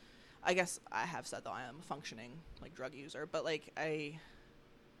 I guess I have said though I am a functioning like drug user, but like I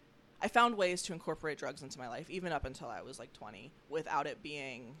found ways to incorporate drugs into my life even up until I was like 20 without it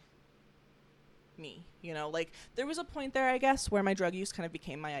being me, you know. Like there was a point there, I guess, where my drug use kind of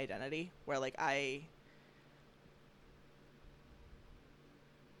became my identity, where like I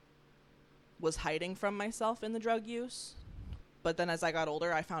was hiding from myself in the drug use. But then as I got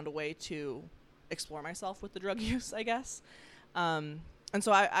older, I found a way to explore myself with the drug use, I guess. And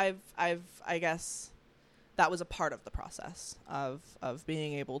so I guess that was a part of the process of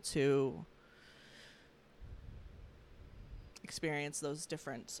being able to experience those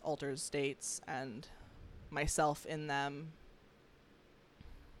different altered states and myself in them.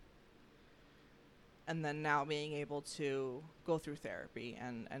 And then now being able to go through therapy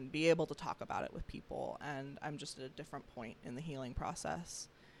and be able to talk about it with people. And I'm just at a different point in the healing process.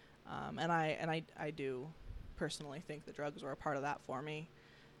 And I do personally think the drugs were a part of that for me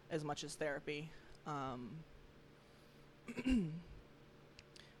as much as therapy. But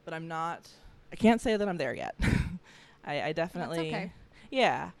I can't say that I'm there yet. I definitely, That's okay.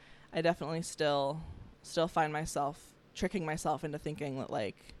 Yeah, I definitely still find myself tricking myself into thinking that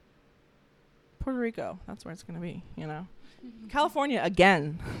like Puerto Rico, that's where it's going to be, you know. Mm-hmm. California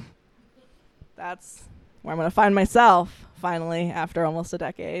again. That's where I'm going to find myself finally after almost a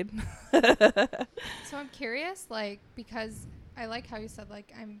decade. So I'm curious, like, because I like how you said,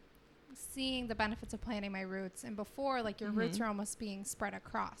 like, I'm seeing the benefits of planting my roots, and before, like, your roots are almost being spread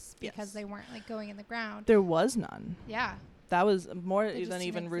across because Yes. they weren't like going in the ground. There was none. Yeah. That was more They just than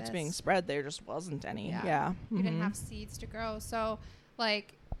even didn't roots being exist. spread. There just wasn't any. Yeah. Yeah. You didn't have seeds to grow. So,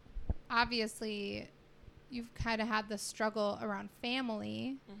 like, obviously, you've kind of had this struggle around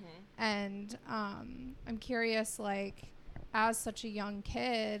family. And I'm curious, like, as such a young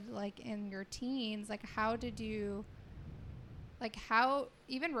kid, like, in your teens, like, how did you, like, how,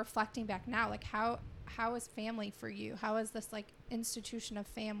 even reflecting back now, like, how is family for you? How is this, like, institution of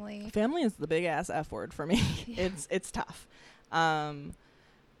family? Family is the big ass F word for me. Yeah. It's tough.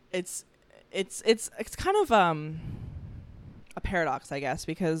 It's kind of a paradox, I guess,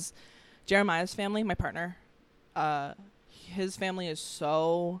 because Jeremiah's family, my partner, his family is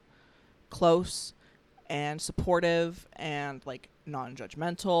so close and supportive and like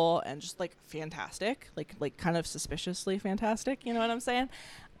non-judgmental and just like fantastic, like kind of suspiciously fantastic, you know what I'm saying?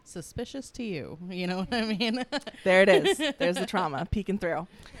 Suspicious to you, you know what I mean? There it is. There's the trauma peeking through.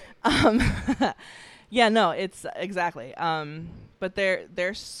 Yeah, no, it's exactly. But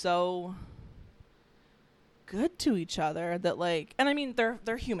they're so good to each other that like, and I mean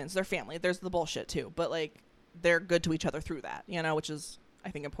they're humans, they're family. There's the bullshit too, but like they're good to each other through that, you know, which is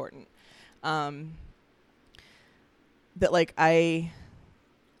I think important. That like I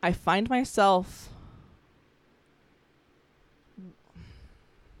find myself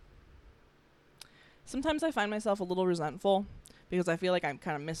sometimes I find myself a little resentful because I feel like I'm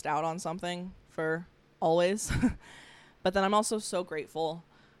kind of missed out on something for always. But then I'm also so grateful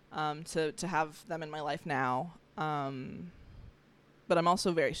to have them in my life now. But I'm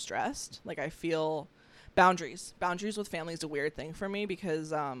also very stressed. Like I feel boundaries with family is a weird thing for me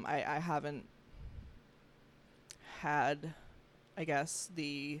because I haven't had, I guess,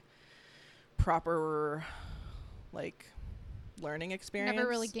 the proper like learning experience. Never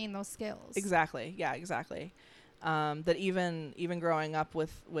really gained those skills. Exactly. Yeah, exactly. That even growing up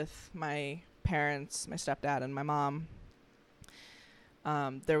with my parents, my stepdad and my mom,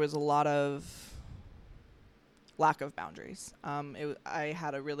 there was a lot of lack of boundaries. I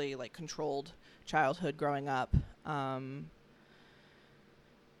had a really like controlled childhood growing up. And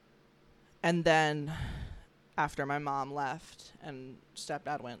then after my mom left and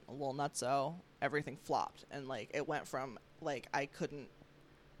stepdad went a little nutso, everything flopped. And like it went from like I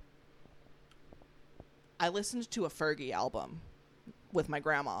listened to a Fergie album with my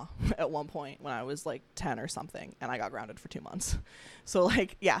grandma at one point when I was like 10 or something, and I got grounded for 2 months. So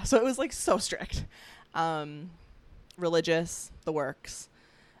like, yeah, so it was like so strict. Religious, the works.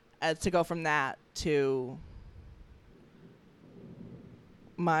 To go from that to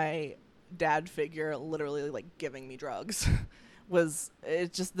my dad figure literally like giving me drugs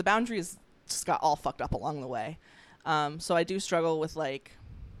it just, the boundaries just got all fucked up along the way. So I do struggle with like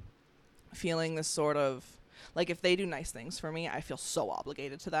feeling this sort of like, if they do nice things for me, I feel so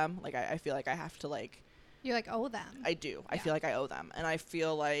obligated to them. Like I feel like I have to like, You like owe them. I do. I feel like I owe them. And I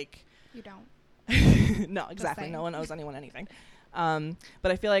feel like You don't. no, exactly. saying. No one owes anyone anything.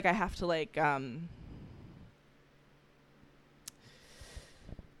 But I feel like I have to like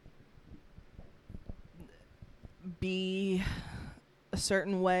be a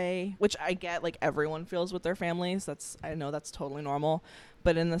certain way, which I get like everyone feels with their families. I know that's totally normal.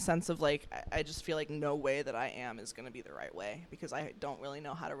 But in the sense of like, I just feel like no way that I am is going to be the right way, because I don't really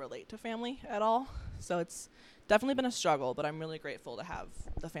know how to relate to family at all. So it's definitely been a struggle, but I'm really grateful to have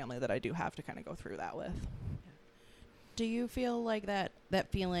the family that I do have to kind of go through that with. Do you feel like that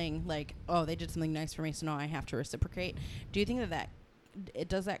feeling like, oh, they did something nice for me, so now I have to reciprocate? Do you think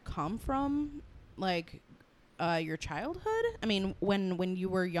does that come from like your childhood? I mean, when you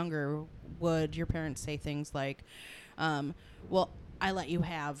were younger, would your parents say things like, well, I let you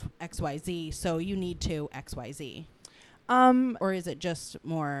have XYZ, so you need to XYZ? Or is it just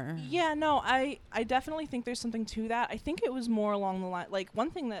more? Yeah, no, I definitely think there's something to that. I think it was more along the line, like one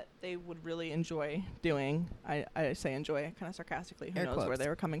thing that they would really enjoy doing, I say enjoy kind of sarcastically, who Air knows quotes. where they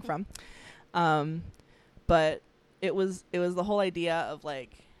were coming from. But it was the whole idea of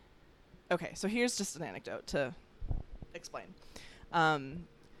like, okay, so here's just an anecdote to explain.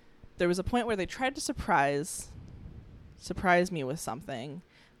 There was a point where they tried to surprise me with something.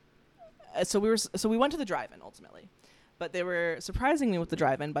 So we went to the drive-in ultimately. But they were surprising me with the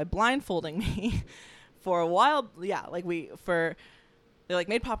drive-in by blindfolding me for a while. Yeah, like they like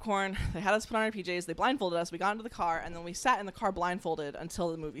made popcorn. They had us put on our PJs. They blindfolded us. We got into the car, and then we sat in the car blindfolded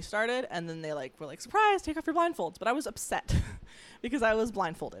until the movie started. And then they like were like, surprise, take off your blindfolds. But I was upset because I was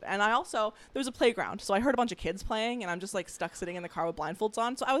blindfolded. And there was a playground, so I heard a bunch of kids playing, and I'm just like stuck sitting in the car with blindfolds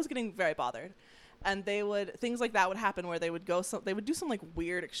on. So I was getting very bothered. And things like that would happen where they would do some like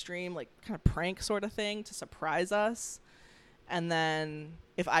weird, extreme, like kind of prank sort of thing to surprise us. And then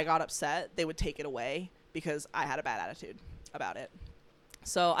if I got upset, they would take it away because I had a bad attitude about it.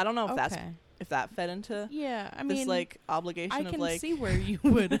 So I don't know if that fed into I this mean, like obligation I of can like see where you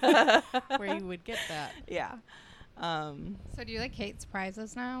would get that. yeah. So do you like hate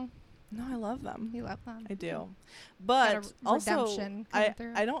surprises now? No, I love them. You love them. I do. Got But a also redemption coming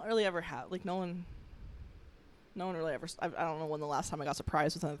through. I don't really ever have like no one really ever I don't know when the last time I got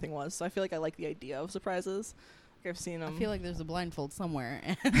surprised with anything was. So I feel like I like the idea of surprises. I've seen them. I feel like there's a blindfold somewhere.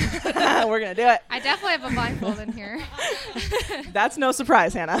 We're going to do it. I definitely have a blindfold in here. That's no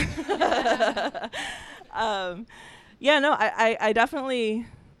surprise, Hannah. Yeah, no, I definitely,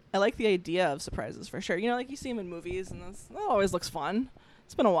 I like the idea of surprises for sure. You know, like you see them in movies and that always looks fun.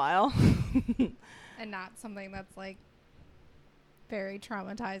 It's been a while. And not something that's like very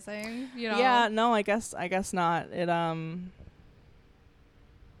traumatizing, you know? Yeah, no, I guess not. It,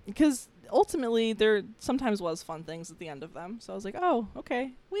 because ultimately there sometimes was fun things at the end of them. So I was like, oh,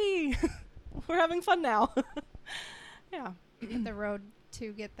 okay, we're having fun now. Yeah. But the road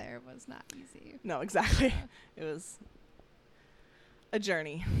to get there was not easy. No, exactly. It was a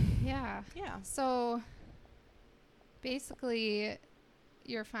journey. Yeah. Yeah. So basically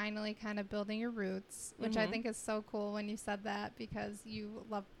you're finally kind of building your roots, which I think is so cool when you said that, because you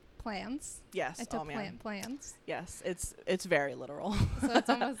love plans. Yes. And to plant plans. Yes. It's very literal. So it's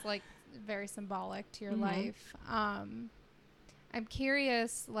almost like very symbolic to your life. I'm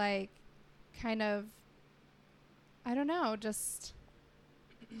curious, like, kind of, I don't know, just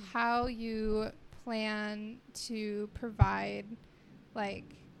how you plan to provide, like,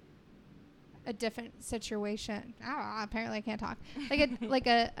 a different situation. Apparently I can't talk. Like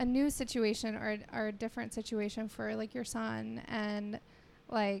a new situation or a different situation for like your son and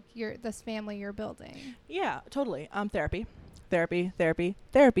like this family you're building. Yeah, totally. Therapy. Yes.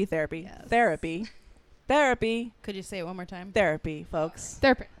 Therapy. Could you say it one more time? Therapy, folks.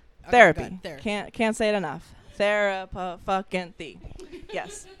 Okay, Therapy. good. Therapy. Can't say it enough. Fucking-ty.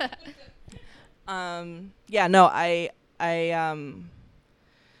 Yes. Yeah, no,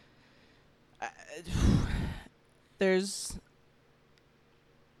 there's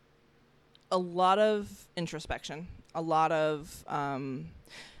a lot of introspection, a lot of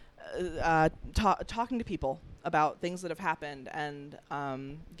talking to people about things that have happened, and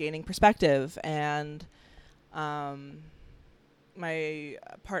gaining perspective. And my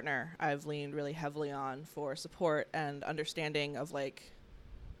partner, I've leaned really heavily on for support and understanding of like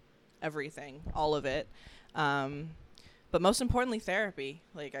everything, all of it. But most importantly, therapy.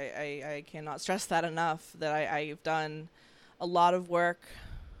 Like I cannot stress that enough, that I've done a lot of work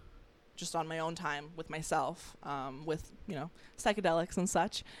just on my own time with myself, with, you know, psychedelics and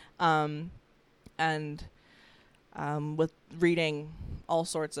such, and with reading all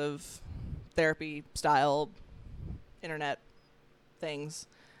sorts of therapy style internet things,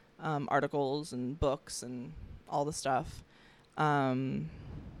 articles and books and all the stuff.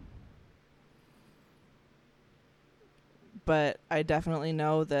 But I definitely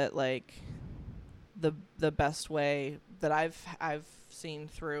know that like the best way that I've seen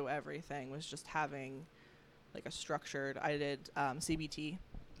through everything was just having like a structured. I did CBT,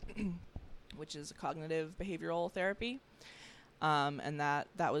 which is cognitive behavioral therapy, and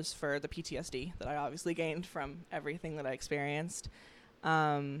that was for the PTSD that I obviously gained from everything that I experienced.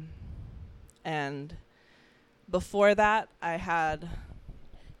 And before that, I had.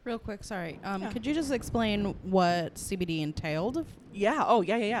 Real quick, sorry. Yeah. Could you just explain what CBD entailed? Yeah. Oh,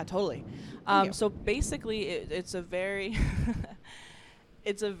 yeah. Totally. Thank you. So basically, it's a very,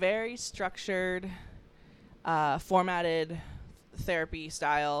 it's a very structured, formatted therapy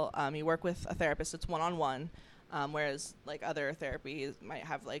style. You work with a therapist. It's one-on-one, whereas like other therapies might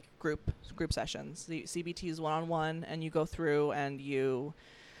have like group sessions. The CBT is one-on-one, and you go through and you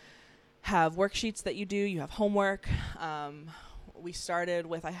have worksheets that you do. You have homework. We started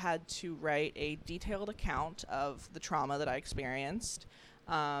with, I had to write a detailed account of the trauma that I experienced.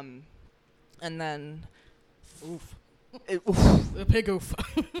 And then, A big oof.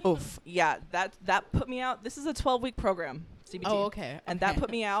 oof. Yeah, that put me out. This is a 12-week program, CBT. Oh, okay. And that put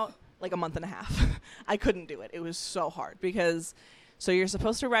me out like a month and a half. I couldn't do it. It was so hard because, so you're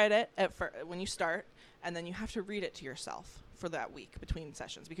supposed to write it when you start, and then you have to read it to yourself for that week between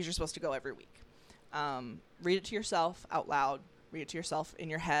sessions, because you're supposed to go every week. Read it to yourself out loud. Read it to yourself in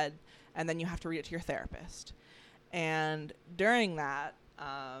your head, and then you have to read it to your therapist. And during that,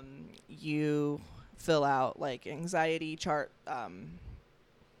 you fill out like anxiety chart,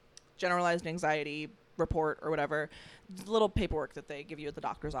 generalized anxiety report or whatever, little paperwork that they give you at the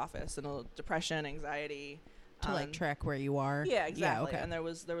doctor's office, and depression, anxiety. To like track where you are. Yeah, exactly. Yeah, okay. And there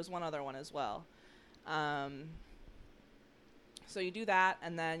was one other one as well. So you do that,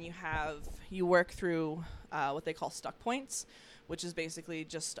 and then you work through what they call stuck points, which is basically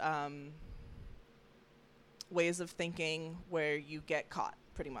just ways of thinking where you get caught,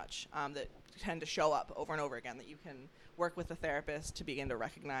 pretty much, that tend to show up over and over again, that you can work with a therapist to begin to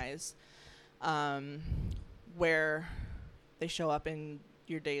recognize where they show up in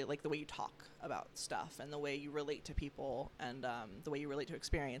your day, like the way you talk about stuff and the way you relate to people, and the way you relate to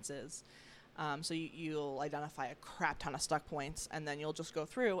experiences. So you'll identify a crap ton of stuck points, and then you'll just go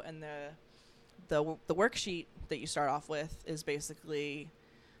through, and the worksheet that you start off with is basically,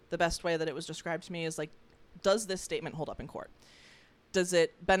 the best way that it was described to me is like, does this statement hold up in court? Does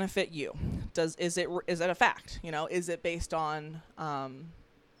it benefit you? Is it a fact? You know, is it based on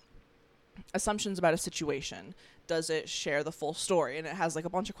assumptions about a situation? Does it share the full story? And it has like a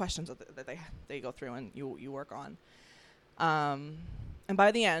bunch of questions that they go through and you work on. And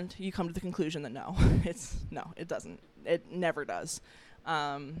by the end, you come to the conclusion that no, it doesn't. It never does.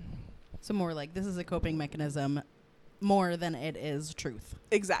 So more like, this is a coping mechanism more than it is truth.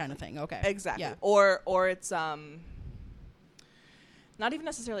 Exactly. Kind of thing. Okay. Exactly. Yeah. Or it's not even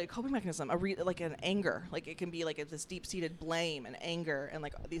necessarily a coping mechanism, like an anger. Like it can be like this deep-seated blame and anger, and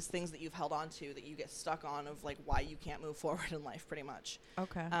like these things that you've held on to that you get stuck on, of like why you can't move forward in life, pretty much.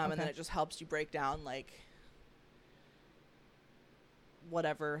 Okay. And then it just helps you break down like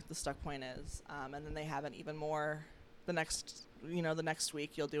whatever the stuck point is. And then they have an even more, the next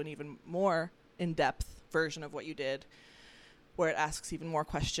week you'll do an even more in-depth version of what you did, where it asks even more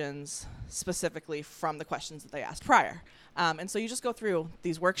questions specifically from the questions that they asked prior. And so you just go through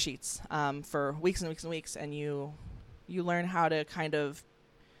these worksheets for weeks and weeks and weeks, and you learn how to kind of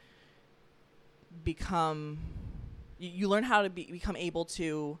become, you learn how to become able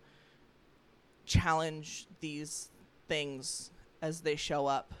to challenge these things as they show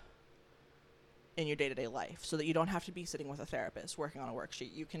up in your day-to-day life, so that you don't have to be sitting with a therapist working on a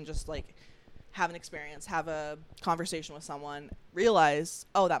worksheet. You can just like have an experience, have a conversation with someone, realize,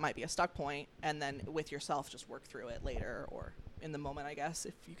 oh, that might be a stuck point, and then with yourself just work through it later or in the moment, I guess,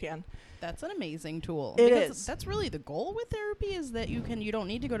 if you can. That's an amazing tool. It because is. That's really the goal with therapy, is that you don't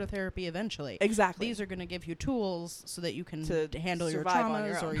need to go to therapy eventually. Exactly. These are going to give you tools so that you can To handle your survive on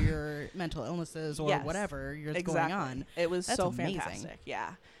traumas your or own. your mental illnesses or Yes. whatever you're Exactly. going on. It was That's so amazing. fantastic.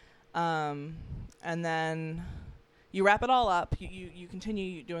 Yeah. And then you wrap it all up. You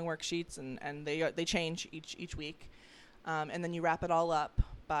continue doing worksheets, and they change each week. And then you wrap it all up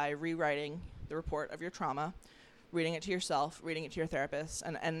by rewriting the report of your trauma, reading it to yourself, reading it to your therapist,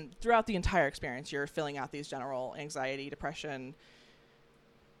 and throughout the entire experience, you're filling out these general anxiety, depression,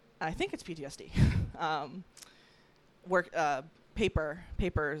 I think it's PTSD,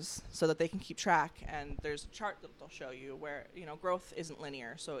 papers, so that they can keep track. And there's a chart that they'll show you where, you know, growth isn't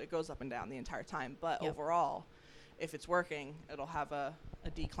linear, so it goes up and down the entire time. But Yep. overall, if it's working, it'll have a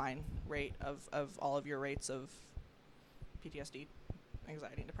decline rate of all of your rates of PTSD,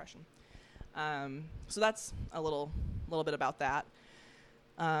 anxiety, and depression. So that's a little bit about that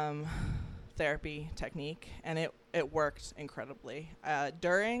therapy technique, and it worked incredibly.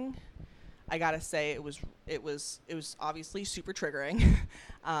 During, I gotta say, it was obviously super triggering,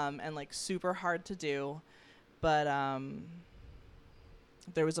 and like super hard to do, but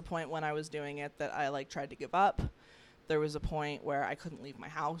there was a point when I was doing it that I like tried to give up. There was a point where I couldn't leave my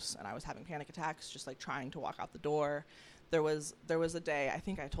house, and I was having panic attacks, just like trying to walk out the door. There was a day, I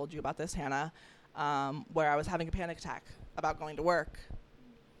think I told you about this, Hannah, where I was having a panic attack about going to work.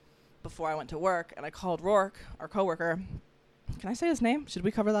 Before I went to work, and I called Rourke, our coworker. Can I say his name? Should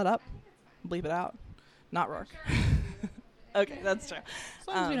we cover that up? Bleep it out. Not Rourke. Okay, that's true. As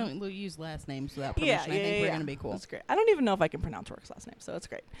long as we don't use last names without permission, Yeah, I think we're going to be cool. That's great. I don't even know if I can pronounce Rourke's last name, so it's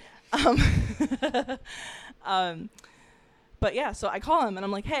great. But yeah, so I call him, and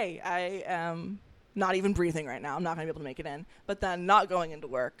I'm like, hey, I am not even breathing right now. I'm not going to be able to make it in. But then not going into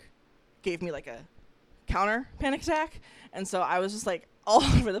work gave me like a counter panic attack. And so I was just like all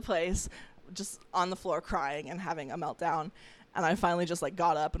over the place, just on the floor crying and having a meltdown. And I finally just like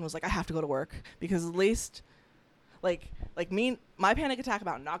got up and was like, I have to go to work, because at least like my panic attack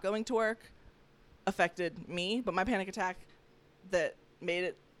about not going to work affected me, but my panic attack that made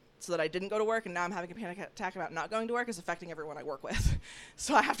it so that I didn't go to work and now I'm having a panic attack about not going to work is affecting everyone I work with.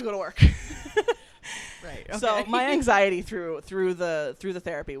 So I have to go to work. Right. Okay. So my anxiety through the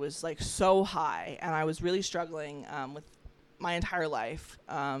therapy was like so high, and I was really struggling with my entire life.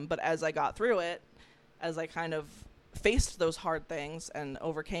 But as I got through it, as I kind of faced those hard things and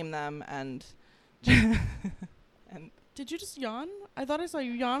overcame them, and Did you just yawn? I thought I saw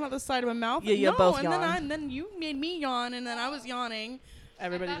you yawn at the side of my mouth. Yeah, no, both and yawned. then you made me yawn, and then I was yawning.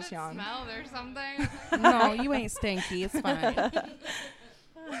 everybody I thought just it yawned. smelled or something. No, you ain't stinky. It's fine.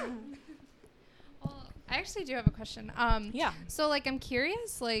 Well, I actually do have a question. Yeah. So, like, I'm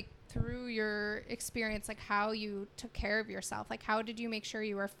curious, like, through your experience, like, how you took care of yourself. Like, how did you make sure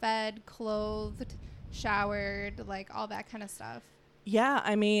you were fed, clothed, showered, like, all that kind of stuff? Yeah,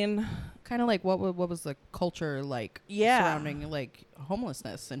 I mean, Kind of like what was the culture like surrounding like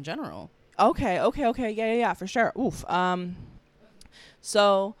homelessness in general? okay, yeah, for sure. Oof.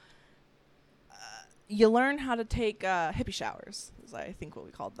 So you learn how to take hippie showers, is I think what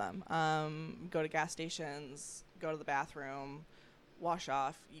we called them. Go to gas stations, go to the bathroom, wash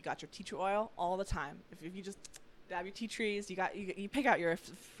off. You got your tea tree oil all the time. If you just dab your tea trees, you pick out your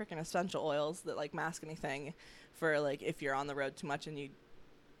freaking essential oils that like mask anything for like if you're on the road too much and you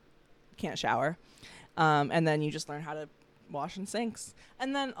can't shower. And then you just learn how to wash in sinks.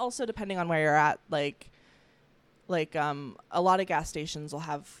 And then also depending on where you're at, like a lot of gas stations will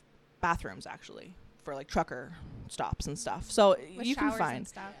have bathrooms actually for like trucker stops and stuff. So With you can showers find. and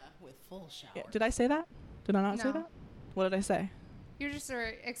stuff. With full shower. Yeah, did I say that? Did I not say No. that? What did I say? You're just sort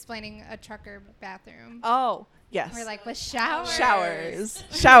of explaining a trucker bathroom. Oh, yes. Or like with showers.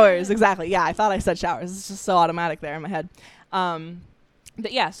 Showers, exactly. Yeah, I thought I said showers. It's just so automatic there in my head.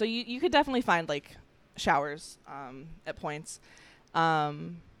 But yeah, so you could definitely find like showers at points.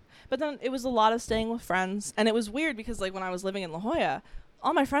 But then it was a lot of staying with friends. And it was weird because like when I was living in La Jolla,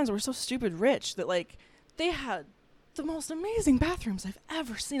 all my friends were so stupid rich that like they had the most amazing bathrooms I've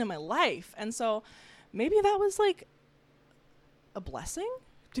ever seen in my life. And so maybe that was like a blessing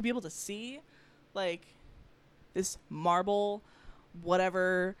to be able to see like this marble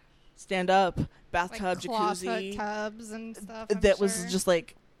whatever stand up bathtub Like clawfoot jacuzzi tubs and stuff. I'm that was sure. just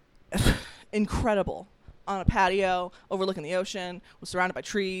like incredible. on a patio overlooking the ocean, was surrounded by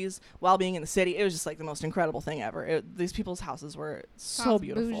trees while being in the city. It was just like the most incredible thing ever. These people's houses were so Sounds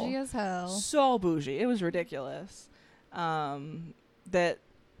beautiful. bougie as hell. So bougie. It was ridiculous. That,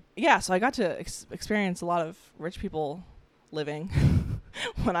 yeah, so I got to experience a lot of rich people living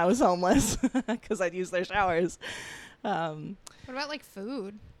when I was homeless because I'd use their showers. What about like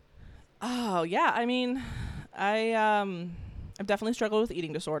food? Oh, yeah. I mean, I've definitely struggled with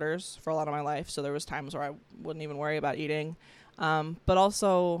eating disorders for a lot of my life, so there was times where I wouldn't even worry about eating. But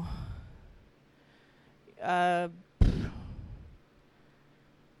also, I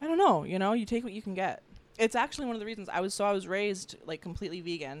don't know, you take what you can get. It's actually one of the reasons I was raised like completely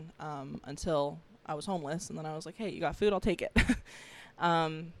vegan until I was homeless, and then I was like, hey, you got food, I'll take it.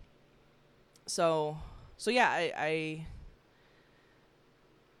 So yeah,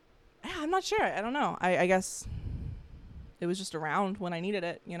 I'm not sure. I don't know. I guess it was just around when I needed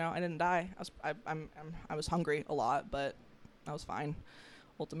it. I didn't die. I was hungry a lot, but I was fine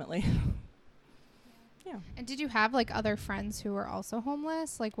ultimately. Yeah. And did you have like other friends who were also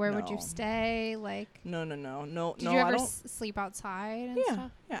homeless? Like where would you No. stay? Like No. did you ever sleep outside and Yeah.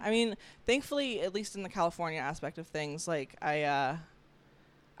 stuff? Yeah. I mean, thankfully, at least in the California aspect of things, like I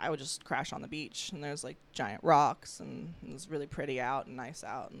would just crash on the beach, and there's like giant rocks, and it was really pretty out and nice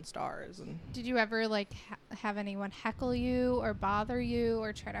out, and stars. And Did you ever like have anyone heckle you or bother you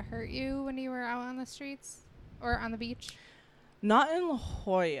or try to hurt you when you were out on the streets or on the beach? not in La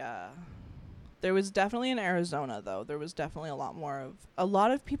Jolla. There was definitely in Arizona, though. There was definitely a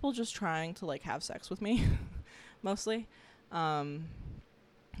lot of people just trying to like have sex with me, mostly,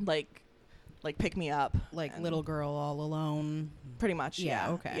 like pick me up, Like little girl all alone. pretty much. Yeah,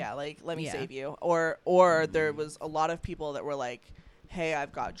 Yeah. okay. Yeah, like let me Yeah. save you. Or there was a lot of people that were like, hey,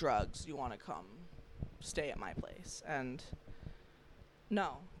 I've got drugs. You want to come stay at my place? And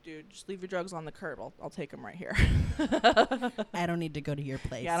no, dude, just leave your drugs on the curb. I'll take them right here. I don't need to go to your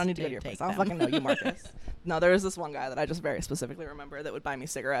place. Yeah, I don't need to go to your place. I don't fucking know you, Marcus. No, there was this one guy that I just very specifically remember that would buy me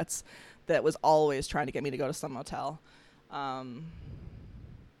cigarettes, that was always trying to get me to go to some motel.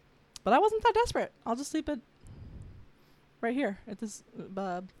 But I wasn't that desperate. I'll just sleep right here at this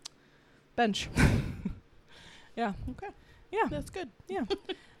bench. Yeah. Okay. Yeah. That's good. Yeah.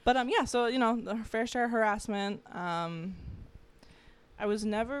 But yeah, so the fair share of harassment. I was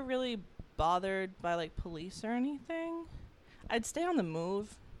never really bothered by like police or anything. I'd stay on the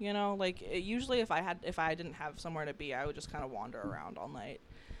move, like usually if I didn't have somewhere to be, I would just kind of wander around all night.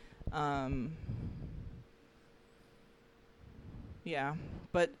 Yeah,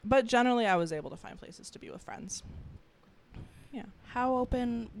 but generally I was able to find places to be with friends. Yeah. How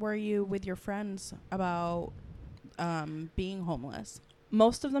open were you with your friends about being homeless?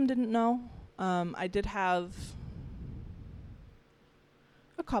 Most of them didn't know. I did have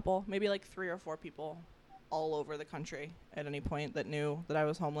a couple, maybe like 3 or 4 people all over the country at any point that knew that I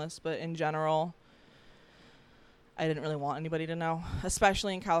was homeless. But in general, I didn't really want anybody to know,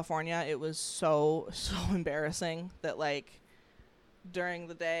 especially in California. It was so embarrassing that like during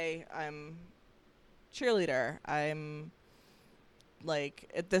the day I'm cheerleader. I'm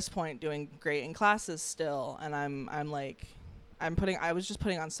like at this point doing great in classes still. And I was just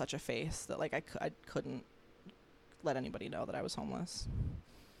putting on such a face that like I couldn't let anybody know that I was homeless.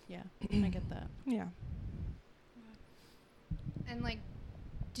 Yeah, I get that. Yeah. And like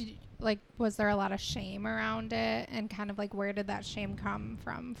was there a lot of shame around it, and kind of like where did that shame come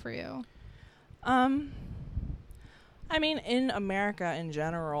from for you? I mean, in America in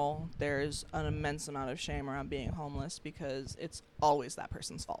general, there's an immense amount of shame around being homeless because it's always that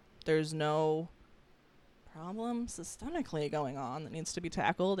person's fault. There's no problem systemically going on that needs to be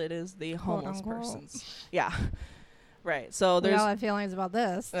tackled. It is the homeless person's. Yeah. Right. So We there's all have feelings about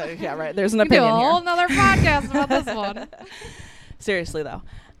this. yeah, right. There's an We could do opinion a here. whole nother podcast about this one. Seriously though.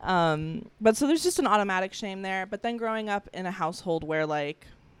 But so there's just an automatic shame there. But then growing up in a household where like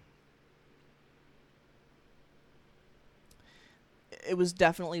it was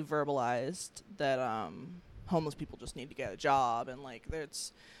definitely verbalized that homeless people just need to get a job, and like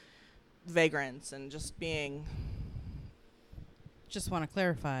there's vagrants and just being. Just want to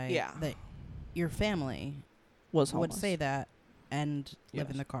clarify Yeah. that your family Was homeless. would say that and live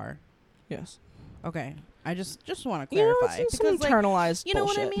in Yes. the car. Yes. Okay. I just want to You know, clarify it's some because like, internalized you know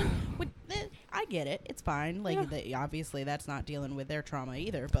bullshit. what I mean? I get it. It's fine. Like Yeah. obviously that's not dealing with their trauma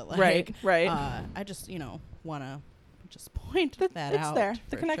either, but like Right. I just, want to just point that it's out. there.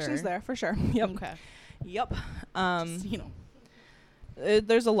 The for connection's sure. there for sure. Yep. Okay. Yep. Just,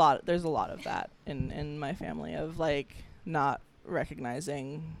 There's a lot of that in my family of like not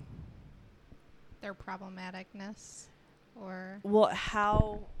recognizing Their problematicness, or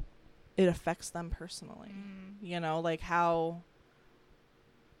how it affects them personally. You know, like how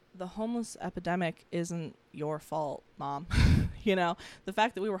the homeless epidemic isn't your fault, Mom. You know, the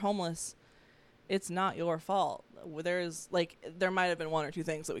fact that we were homeless, it's not your fault. There's like, there might have been one or two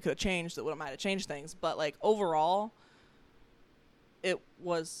things that we could have changed that might have changed things, but like overall, it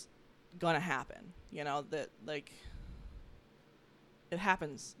was gonna happen. You know, that like it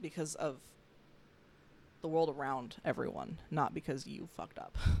happens because of the world around everyone, not because you fucked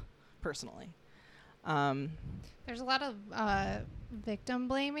up personally. There's a lot of victim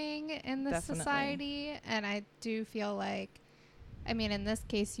blaming in this Definitely. society, and I do feel like, I mean, in this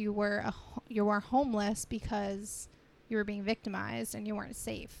case, you were homeless because you were being victimized and you weren't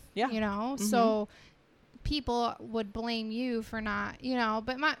safe. Yeah. You know, Mm-hmm. so people would blame you for not, you know,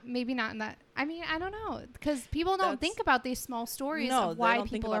 but maybe not in that. I mean, I don't know, because people don't think about these small stories of why they don't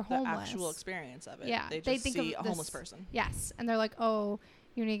people think are about homeless. the actual experience of it. Yeah, they they just think see of a homeless this- person. Yes, and they're like, oh,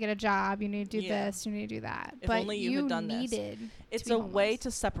 you need to get a job, you need to do Yeah. this, you need to do that. If but only you had done this. needed It's to a be way homeless.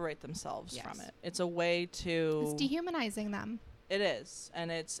 to separate themselves Yes. from it. It's a way to. It's dehumanizing them. It is,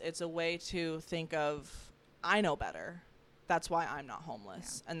 and it's a way to think of, I know better. That's why I'm not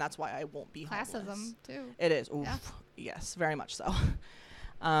homeless, and that's why I won't be homeless. Classism too. It is. Oof. Yeah. Yes, very much so.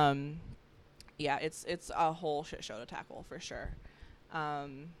 Yeah, it's a whole shit show to tackle for sure.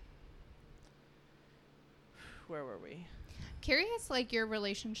 Where were we? Curious, like your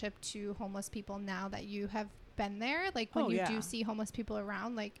relationship to homeless people now that you have been there. Like when Oh, you yeah. do see homeless people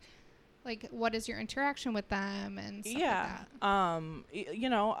around, like what is your interaction with them and stuff Yeah. like that? You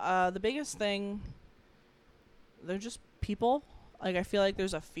know, the biggest thing, they're just people. Like, I feel like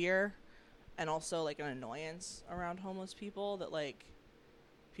there's a fear and also like an annoyance around homeless people that like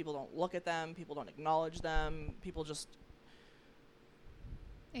people don't look at them, people don't acknowledge them, people just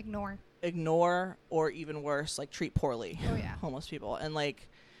ignore, or even worse, like treat poorly Oh yeah. homeless people. And like,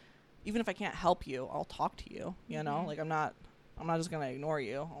 even if I can't help you, I'll talk to you, you know? Mhm. Like, I'm not just going to ignore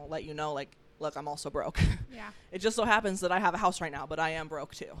you. I'll let you know, like, look, I'm also broke. Yeah. It just so happens that I have a house right now, but I am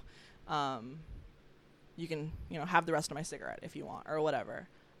broke too. You can, you know, have the rest of my cigarette if you want, or whatever.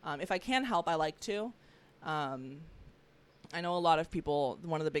 If I can help, I like to. I know a lot of people,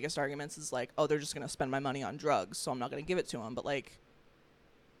 one of the biggest arguments is like, oh, they're just going to spend my money on drugs, so I'm not going to give it to them. But like,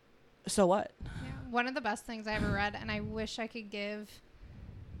 so what? Yeah. One of the best things I ever read, and I wish I could give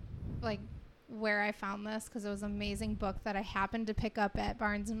like where I found this, because it was an amazing book that I happened to pick up at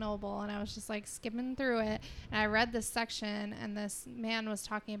Barnes & Noble, and I was just like skimming through it, and I read this section, and this man was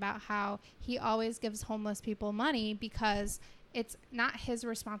talking about how he always gives homeless people money because it's not his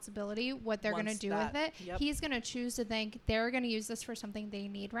responsibility what they're going to Once do that- with it. yep. He's going to choose to think they're going to use this for something they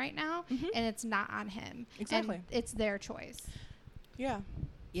need right now, Mhm. and it's not on him. Exactly. And it's their choice. Yeah.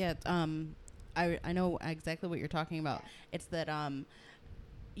 Yeah, I know exactly what you're talking about. It's that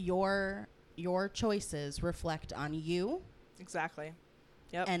your choices reflect on you, Exactly.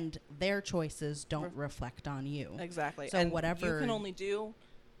 Yep. and their choices don't reflect on you. Exactly. So and whatever- you can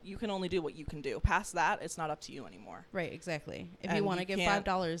only do what you can do. Past that, it's not up to you anymore. Right, exactly. If And you want to you give can't-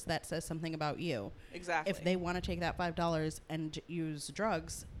 $5, that says something about you. Exactly. If they want to take that $5 and use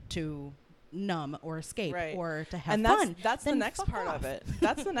drugs to numb or escape Right. or to have and fun, that's the then next fuck part off. of it.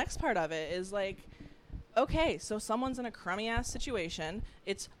 That's the next part of it is like, okay, so someone's in a crummy ass situation.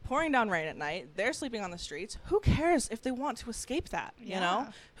 It's pouring down rain at night. They're sleeping on the streets. Who cares if they want to escape that? You know,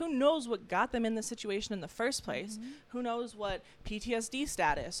 Yeah. who knows what got them in this situation in the first place? Mhm. Who knows what PTSD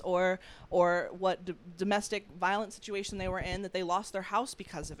status or what domestic violence situation they were in that they lost their house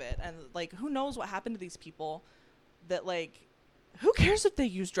because of it? And like, who knows what happened to these people that like, who cares if they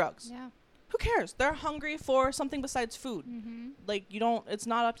use drugs? Yeah. Who cares? They're hungry for something besides food. Mm-hmm. Like, it's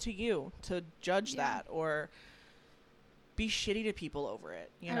not up to you to judge Yeah. that or be shitty to people over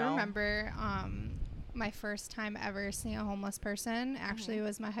it, you know? I remember my first time ever seeing a homeless person actually Mm-hmm.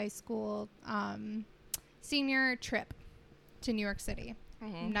 was my high school senior trip to New York City.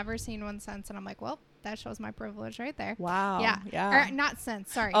 Mhm. Never seen one since, and I'm like, well, that shows my privilege right there. Wow. Yeah. Yeah. Or not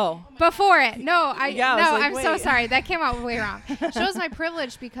since, sorry. Oh. Before it. No, Yeah, I was like, I'm so wait. sorry. That came out way wrong. Shows my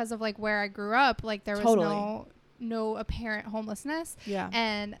privilege because of like where I grew up. Like there was Totally. no apparent homelessness. Yeah.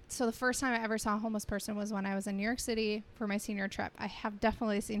 And so the first time I ever saw a homeless person was when I was in New York City for my senior trip. I have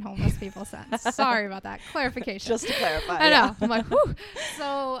definitely seen homeless people since. Sorry about that. Clarification. Just to clarify. I yeah. know. I'm like, whew.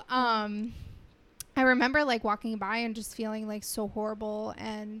 So, I remember like walking by and just feeling like so horrible.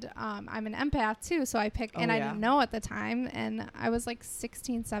 And I'm an empath too. So I picked, and Oh, I yeah. didn't know at the time. And I was like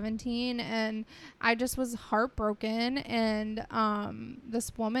 16, 17. And I just was heartbroken. And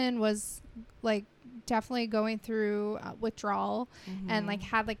this woman was like definitely going through withdrawal, and like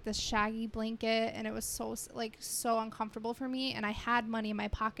had like this shaggy blanket, and it was so uncomfortable for me, and I had money in my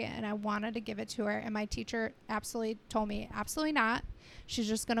pocket and I wanted to give it to her, and my teacher absolutely told me absolutely not, she's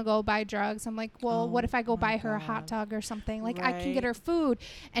just gonna go buy drugs. I'm like, well, what if I go buy her a hot dog or something? Like, I can get her food.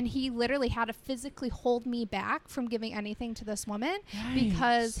 And he literally had to physically hold me back from giving anything to this woman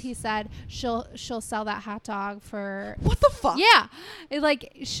because he said she'll sell that hot dog for what the fuck? Yeah,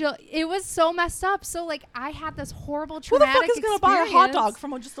 it was so messed up. So like, I had this horrible traumatic Who the fuck is gonna buy a hot dog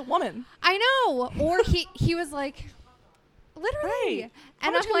from just a woman? I know. Or he was like, literally. Right. And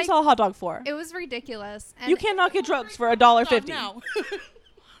How much I'm can like, you sell a hot dog for? it was ridiculous. And You cannot get drugs for $1.50. No.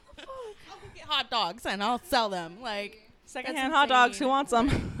 I'll get hot dogs and I'll sell them. Like, Secondhand hot dogs. Who wants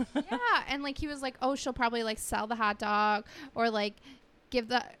them? yeah, and like he was like, oh, she'll probably like sell the hot dog or like give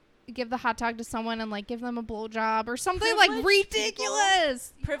the hot dog to someone and like give them a blowjob or something like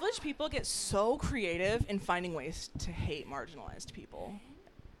ridiculous. Privileged people get so creative in finding ways to hate marginalized people.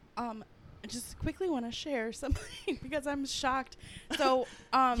 I just quickly want to share something because I'm shocked. So,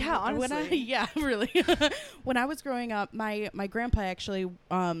 yeah, honestly. Really. When I was growing up, my grandpa actually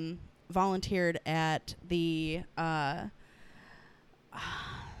volunteered at the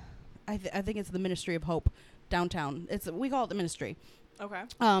I think it's the Ministry of Hope downtown. We call it the Ministry. Okay.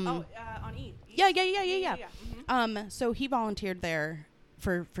 On E. Yeah. Mm-hmm. So he volunteered there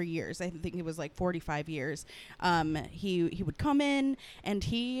for years. I think it was like 45 years. He would come in, and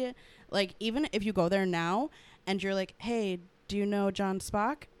he, like, even if you go there now and you're like, hey, do you know John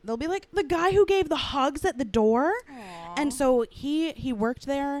Spock? They'll be like, the guy who gave the hugs at the door. Aww. And so he worked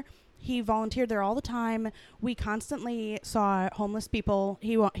there. He volunteered there all the time. We constantly saw homeless people.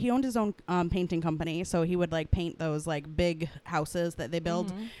 He owned his own painting company, so he would like paint those like big houses that they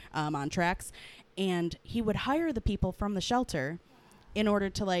build on tracks. And he would hire the people from the shelter in order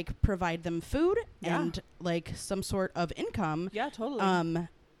to like provide them food and like some sort of income. Yeah, totally.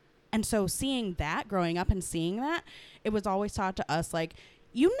 And so seeing that, growing up and seeing that, it was always taught to us like,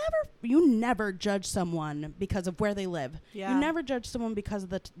 you never judge someone because of where they live. Yeah. You never judge someone because of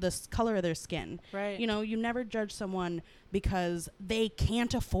the color of their skin. Right. You know, you never judge someone because they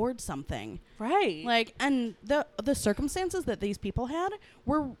can't afford something. Right. Like, and the circumstances that these people had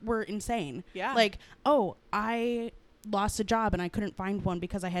were insane. Yeah. Like, oh, I lost a job and I couldn't find one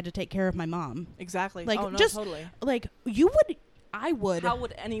because I had to take care of my mom. Exactly. Like, oh, no, just totally. like I would. How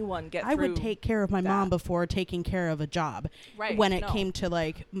would anyone get I through would take care of my that? mom before taking care of a job. Right. When it No. came to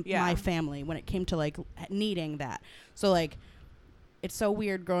like my family, when it came to like needing that. So like, it's so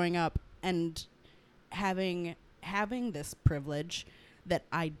weird growing up and having this privilege that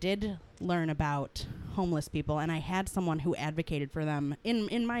I did learn about homeless people, and I had someone who advocated for them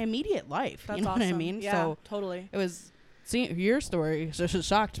in my immediate life. That's you know awesome. what I mean? Yeah, So totally. it was. See, your story just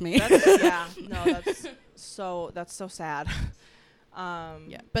shocked me. That's so sad.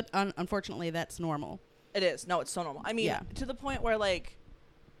 Yeah, but unfortunately, that's normal. It is. No, it's so normal. I mean, to the point where like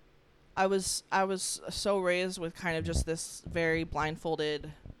I was so raised with kind of just this very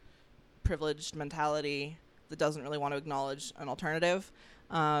blindfolded, privileged mentality that doesn't really want to acknowledge an alternative.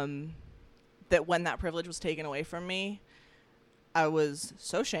 That when that privilege was taken away from me, I was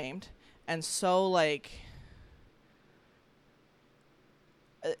so shamed and so like.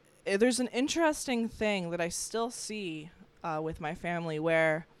 There's an interesting thing that I still see with my family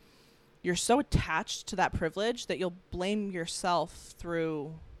where you're so attached to that privilege that you'll blame yourself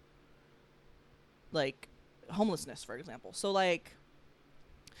through, like, homelessness, for example. So, like,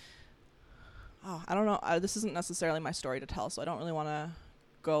 I don't know. This isn't necessarily my story to tell, so I don't really want to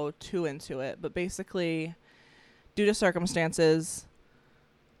go too into it. But basically, due to circumstances,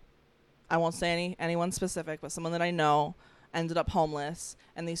 I won't say anyone specific, but someone that I know ended up homeless,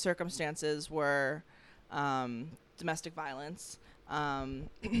 and these circumstances were domestic violence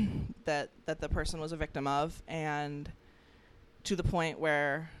that the person was a victim of, and to the point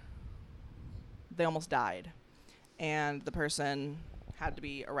where they almost died, and the person had to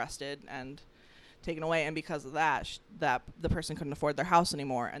be arrested and taken away, and because of that that the person couldn't afford their house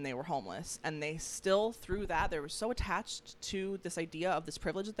anymore, and they were homeless, and they still, through that, they were so attached to this idea of this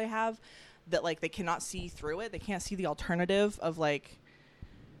privilege that they have that like they cannot see through it. They can't see the alternative of like,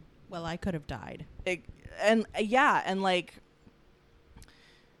 well, I could have died. And like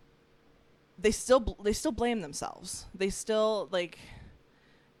they still blame themselves. They still like,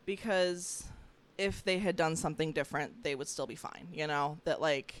 because if they had done something different, they would still be fine. You know, that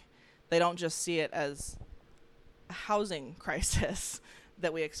like they don't just see it as a housing crisis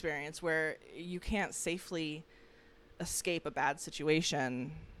that we experience where you can't safely escape a bad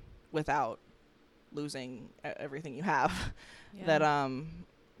situation without losing everything you have. Yeah.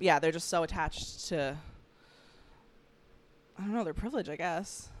 yeah, they're just so attached to, I don't know, their privilege, I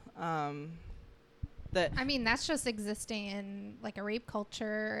guess. That I mean, that's just existing in like a rape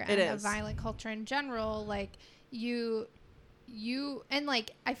culture It and a is. violent culture in general. Like you and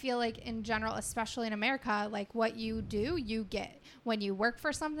like I feel like in general, especially in America, like what you do, you get. When you work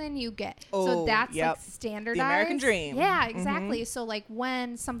for something, you get. So Oh, that's yep. like standardized. The American dream. Yeah, exactly. So like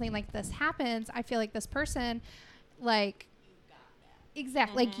when something like this happens, I feel like this person, like,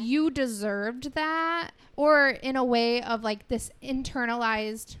 exactly, like you deserved that, or in a way of like this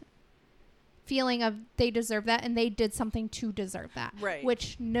internalized feeling of they deserve that and they did something to deserve that. Right.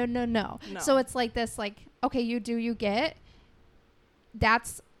 Which no. No. So it's like this, like, okay, you get.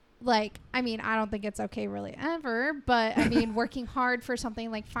 That's like, I mean, I don't think it's okay really ever, but I mean, working hard for something,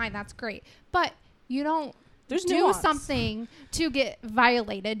 like, fine, that's great. But you don't There's do nuance. something to get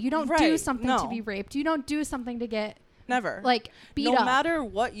violated. You don't do Right. something No. to be raped. You don't do something to get, Never. like, beat no up. matter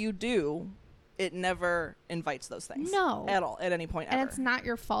what you do, it never invites those things. No. At all, at any point And ever. it's not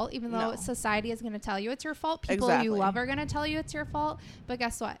your fault, even though No. society is going to tell you it's your fault. People Exactly. you love are going to tell you it's your fault. But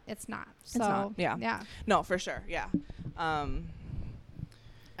guess what? It's not. So, not. Yeah. Yeah. No, for sure. Yeah.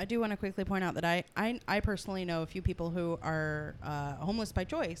 I do want to quickly point out that I personally know a few people who are homeless by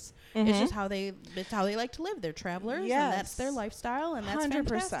choice. It's just how they like to live. They're travelers, and that's their Yes. lifestyle, and that's 100%.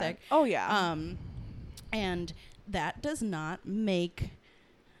 fantastic. Oh, yeah. And that does not make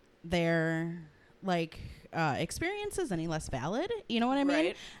their experiences any less valid. You know what I mean?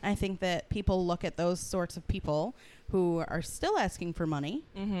 Right. I think that people look at those sorts of people who are still asking for money,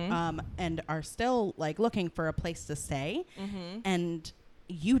 and are still like looking for a place to stay, and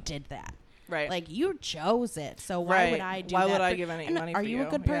you did that. Right. Like, you chose it. So why would Right. I do Why that? would I for- give any and money Are for you a you?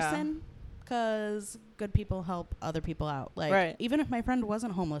 good Yeah. person? Because good people help other people out. Like, Right. even if my friend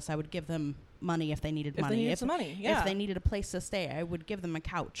wasn't homeless, I would give them money if they needed If money. they needed some money, yeah. If they needed a place to stay, I would give them a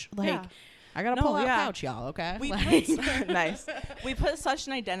couch. Like, Yeah. I got a No, pull-out yeah. couch, y'all, okay? We Like- put nice. We put such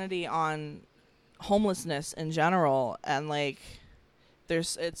an identity on homelessness in general, and like,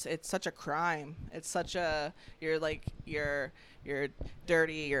 it's such a crime. It's such a you're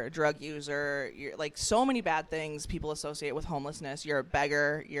dirty. You're a drug user. You're like so many bad things people associate with homelessness. You're a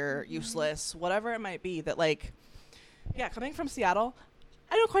beggar. You're useless. Whatever it might be. That like, yeah, coming from Seattle,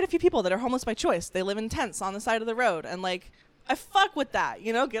 I know quite a few people that are homeless by choice. They live in tents on the side of the road, and like, I fuck with that.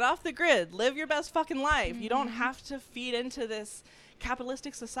 You know, get off the grid, live your best fucking life. You don't have to feed into this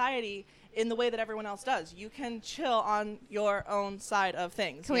capitalistic society in the way that everyone else does. You can chill on your own side of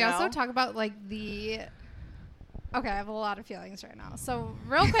things. Can we also talk about like the... Okay, I have a lot of feelings right now. So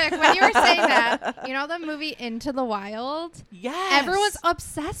real quick, when you were saying that, you know the movie Into the Wild? Yes. Everyone's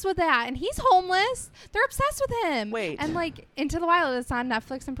obsessed with that, and he's homeless. They're obsessed with him. Wait. And like Into the Wild, it's on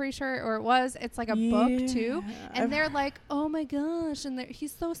Netflix, I'm pretty sure, or it was. It's like a book too, and they're like, "Oh my gosh!" And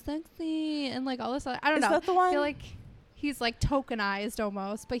he's so sexy, and like all this. I don't Is know. that the I one? feel like he's like tokenized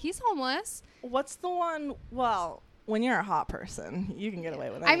almost, but he's homeless. What's the one? Well, when you're a hot person, you can get away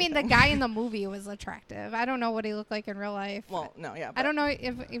with anything. I mean, the guy in the movie was attractive. I don't know what he looked like in real life. Well, no, yeah. I don't know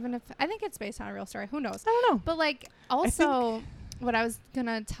if I think it's based on a real story. Who knows? I don't know. But like also what I was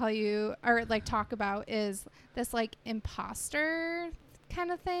gonna tell you or like talk about is this like imposter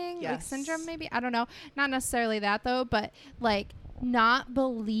kind of thing, like Yes. syndrome maybe. I don't know. Not necessarily that though, but like not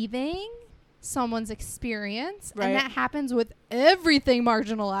believing someone's experience. Right. And that happens with everything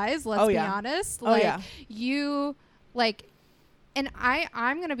marginalized, let's be yeah. honest. Oh, Like yeah. you like and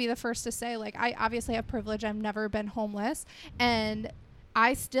I'm going to be the first to say, like, I obviously have privilege. I've never been homeless. And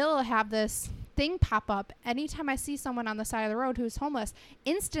I still have this thing pop up anytime I see someone on the side of the road who's homeless.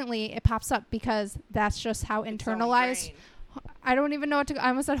 Instantly, it pops up because that's just how It's so internalized. ingrained. I don't even know what to. I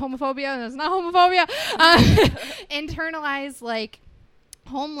almost said homophobia, and it's not homophobia. Internalized, like,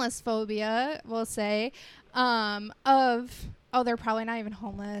 homeless phobia, we'll say, they're probably not even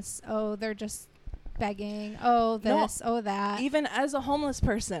homeless. Oh, they're just begging. Oh, this. Oh, that. Even as a homeless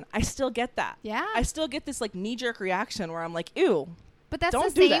person, I still get that. Yeah. I still get this like knee-jerk reaction where I'm like, ew. But that's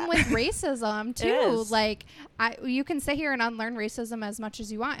Don't the do same that. with racism too. is. Like, you can sit here and unlearn racism as much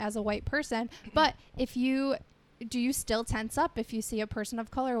as you want as a white person, but do you still tense up if you see a person of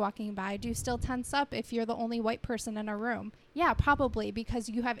color walking by? Do you still tense up if you're the only white person in a room? Yeah, probably, because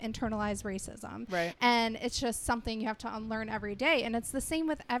you have internalized racism. Right. And it's just something you have to unlearn every day. And it's the same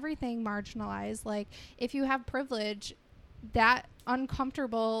with everything marginalized. Like, if you have privilege, that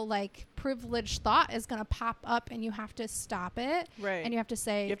uncomfortable, like, privileged thought is going to pop up and you have to stop it. Right. And you have to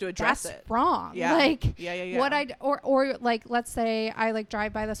say, you have to address that's it. wrong. Yeah. Like, yeah. what or like, let's say I like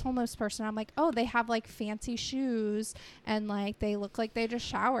drive by this homeless person. I'm like, oh, they have like fancy shoes and like they look like they just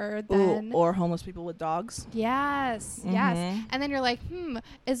showered. Then, or homeless people with dogs. yes. And then you're like,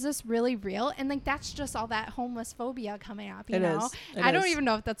 is this really real? And like, that's just all that homeless phobia coming up, you know? I don't even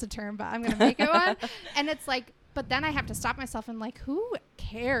know if that's a term, but I'm going to make it one. And it's like, but then I have to stop myself and like, who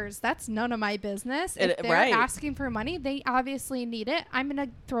cares? That's none of my business. If they're asking for money, they obviously need it. I'm going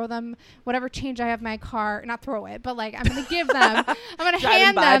to throw them whatever change I have in my car, not throw it, but like I'm going to give them, I'm going to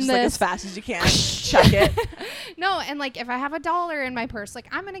hand them this. Like, as fast as you can. Chuck it. No. And like, if I have $1 in my purse, like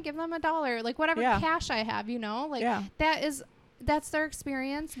I'm going to give them $1, like whatever cash I have, you know, like that's their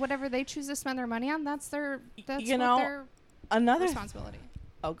experience. Whatever they choose to spend their money on, that's their responsibility.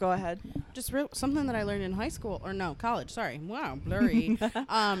 Oh, go ahead. Just something that I learned in high school, or no, college, sorry. Wow, blurry.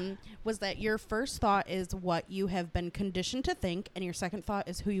 Was that your first thought is what you have been conditioned to think, and your second thought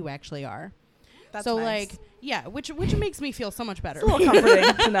is who you actually are. That's so, nice. like, yeah, which makes me feel so much better. It's a little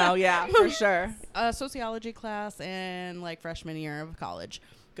comforting to know, yeah, for sure. Sociology class in, like, freshman year of college.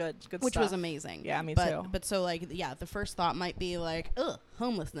 Good which stuff. was amazing. Yeah, me too. But so, like, yeah, the first thought might be, like, ugh,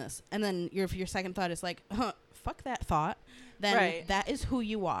 homelessness. And then your second thought is, like, fuck that thought. Then that is who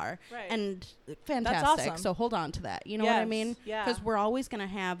you are. Right. And fantastic. That's awesome. So hold on to that. You know what I mean? Yeah. Because we're always going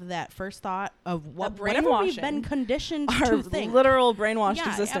to have that first thought of whatever we've been conditioned to think. Our literal brainwashed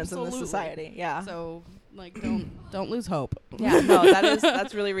existence in this society. Yeah. So, like, don't lose hope. Yeah, no,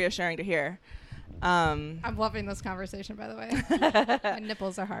 that's really reassuring to hear. I'm loving this conversation, by the way. My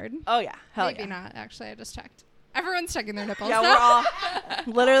nipples are hard. Oh, yeah. Maybe not, actually. I just checked. Everyone's checking their nipples. Yeah, we're all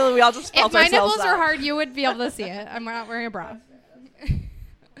literally, we all just felt ourselves If my nipples up. are hard, you would be able to see it. I'm not wearing a bra.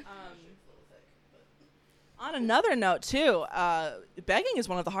 On another note, too, begging is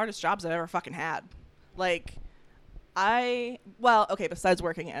one of the hardest jobs I've ever fucking had. Like, besides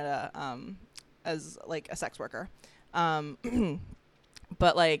working at as like a sex worker,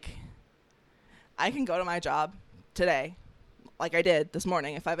 but like, I can go to my job today, like I did this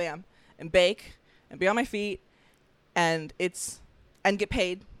morning at 5 a.m. and bake and be on my feet and get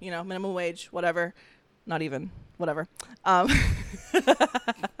paid, you know, minimum wage, whatever, not even, whatever.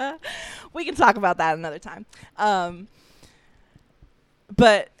 We can talk about that another time.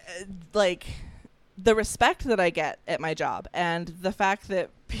 But like the respect that I get at my job and the fact that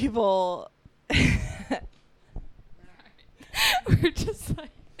people we're just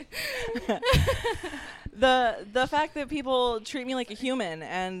like the fact that people treat me like a human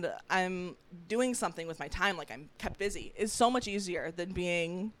and I'm doing something with my time, like I'm kept busy, is so much easier than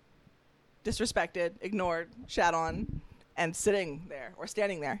being disrespected, ignored, shat on, and sitting there or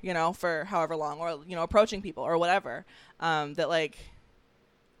standing there, you know, for however long, or, you know, approaching people or whatever. That like,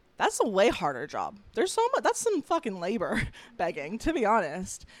 that's a way harder job. There's so much, that's some fucking labor, begging, to be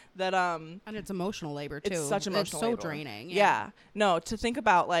honest. That and it's emotional labor too. It's such emotional labor. It's so draining. Yeah. No, to think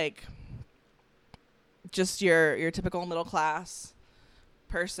about like just your typical middle class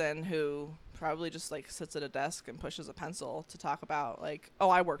person who probably just like sits at a desk and pushes a pencil to talk about like, oh,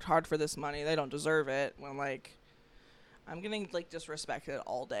 I worked hard for this money, they don't deserve it, when like I'm getting like disrespected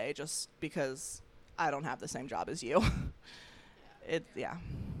all day just because I don't have the same job as you. Yeah.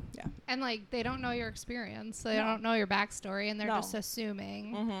 And like they don't know your experience, so they don't know your backstory, and they're just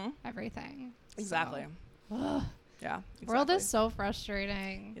assuming everything. Exactly. So. Yeah. Exactly. World is so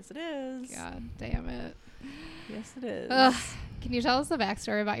frustrating. Yes, it is. God damn it. Yes, it is. Can you tell us the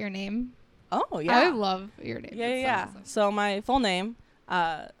backstory about your name? Oh, yeah. I love your name. Yeah. Awesome. So my full name,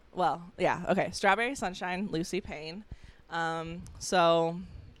 Strawberry Sunshine Lucy Payne. So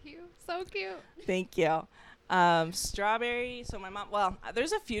cute. Thank you. Strawberry. So my mom,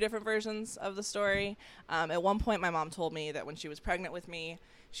 there's a few different versions of the story. At one point, my mom told me that when she was pregnant with me,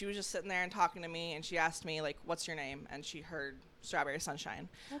 she was just sitting there and talking to me, and she asked me, like, what's your name? And she heard Strawberry Sunshine.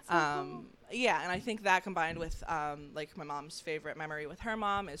 That's so cool. Yeah, and I think that combined with, like, my mom's favorite memory with her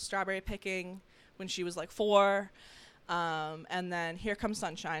mom is strawberry picking when she was, like, 4. And then Here Comes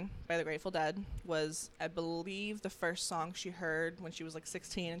Sunshine by the Grateful Dead was, I believe, the first song she heard when she was, like,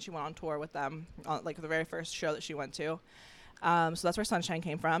 16, and she went on tour with them, on, like, the very first show that she went to. So that's where Sunshine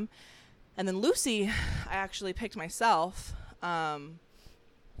came from. And then Lucy, I actually picked myself,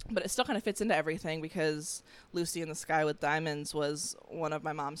 but it still kind of fits into everything because Lucy in the Sky with Diamonds was one of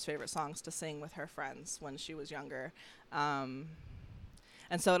my mom's favorite songs to sing with her friends when she was younger. And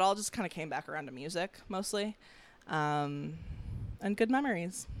so it all just kind of came back around to music mostly. And good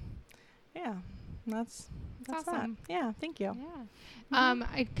memories. Yeah, that's awesome. That. Yeah, thank you. Yeah.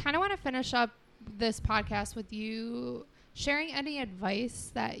 I kind of want to finish up this podcast with you sharing any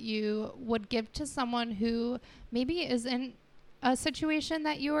advice that you would give to someone who maybe is in a situation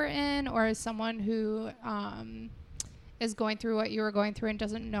that you were in, or someone who is going through what you were going through and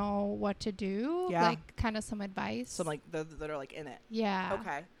doesn't know what to do? Yeah. Like, kind of some advice. Some like that are like in it. Yeah.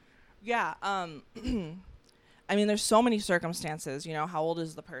 Okay. Yeah. I mean, there's so many circumstances. You know, how old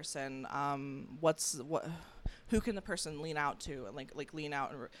is the person? Who can the person lean out to and like lean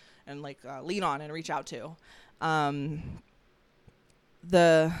out and lean on and reach out to?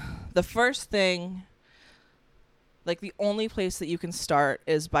 The first thing, like the only place that you can start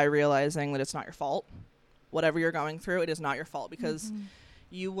is by realizing that it's not your fault. Whatever you're going through, it is not your fault, because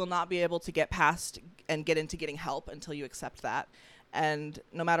you will not be able to get past and get into getting help until you accept that. And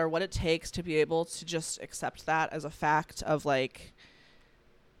no matter what it takes to be able to just accept that as a fact of like,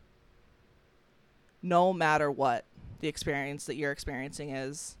 no matter what the experience that you're experiencing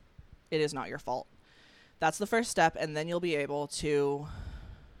is, it is not your fault. That's the first step. And then you'll be able to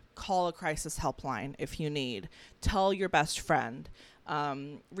call a crisis helpline if you need. Tell your best friend.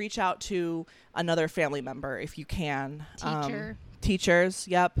 Reach out to another family member if you can. Teachers,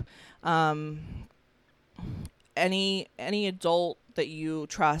 yep. Any adult that you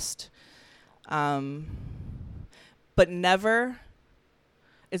trust. But never,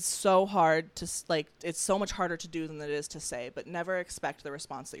 it's so hard to, it's so much harder to do than it is to say, but never expect the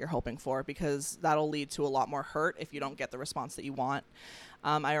response that you're hoping for, because that'll lead to a lot more hurt if you don't get the response that you want.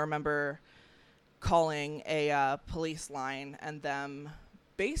 I remember calling a police line and them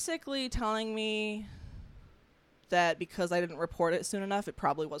basically telling me that because I didn't report it soon enough, it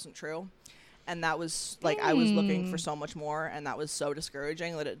probably wasn't true. And that was I was looking for so much more, and that was so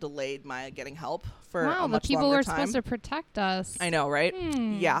discouraging that it delayed my getting help for a much longer time. Wow, the people were supposed to protect us. I know, right?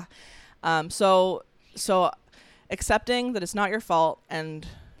 Yeah. So accepting that it's not your fault and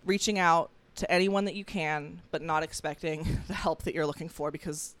reaching out to anyone that you can, but not expecting the help that you're looking for,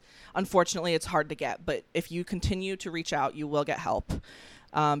 because unfortunately it's hard to get. But if you continue to reach out, you will get help,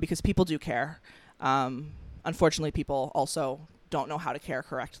 because people do care. Unfortunately, people also don't know how to care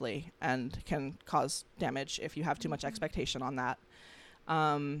correctly and can cause damage if you have too much expectation on that.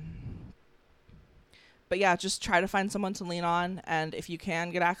 But yeah, just try to find someone to lean on. And if you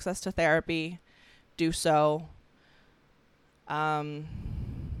can get access to therapy, do so.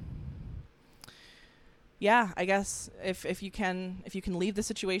 Yeah, I guess if you can leave the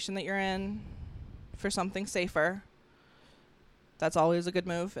situation that you're in for something safer, that's always a good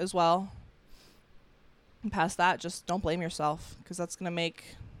move as well. And past that, just don't blame yourself, because that's going to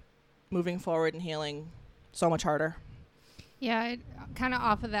make moving forward and healing so much harder. Yeah, kind of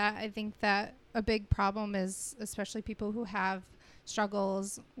off of that, I think that a big problem is, especially people who have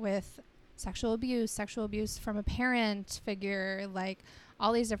struggles with sexual abuse from a parent figure, like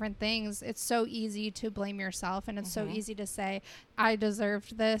all these different things. It's so easy to blame yourself, and it's so easy to say, I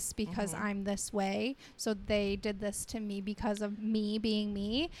deserved this because I'm this way, so they did this to me because of me being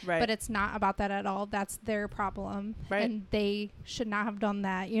me. Right. But it's not about that at all. That's their problem, right? And they should not have done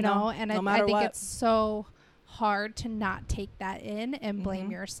that, you know? And I think it's so hard to not take that in and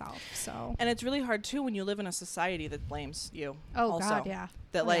blame yourself. So, and it's really hard too when you live in a society that blames you. Oh also. God, yeah.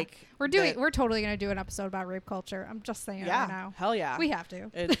 That we're totally gonna do an episode about rape culture. I'm just saying right now. Hell yeah, we have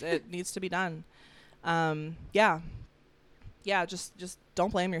to. It needs to be done. Just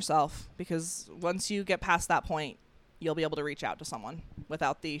don't blame yourself, because once you get past that point, you'll be able to reach out to someone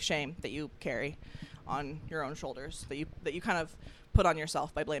without the shame that you carry on your own shoulders, that you kind of put on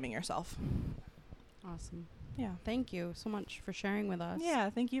yourself by blaming yourself. Awesome. Yeah, thank you so much for sharing with us. Yeah,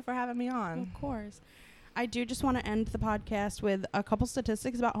 thank you for having me on. Of course. I do just want to end the podcast with a couple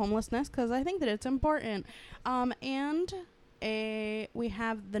statistics about homelessness, because I think that it's important. We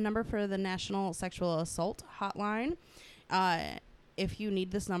have the number for the National Sexual Assault Hotline. If you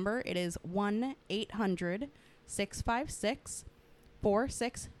need this number, it is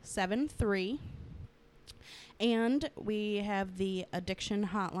 1-800-656-4673. And we have the Addiction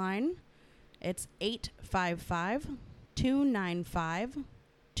Hotline. It's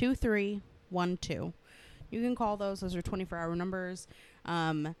 855-295-2312. You can call those. Those are 24-hour numbers.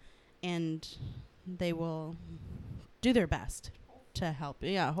 And they will do their best to help.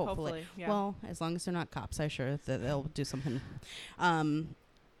 Yeah, hopefully. Yeah. Well, as long as they're not cops, I'm sure that they'll do something. I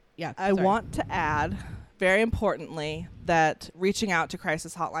want to add, very importantly, that reaching out to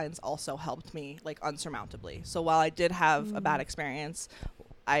crisis hotlines also helped me, unsurmountably. So while I did have a bad experience,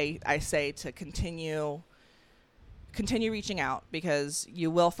 I say to continue reaching out, because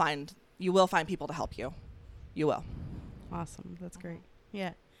you will find people to help you. You will. Awesome. That's great.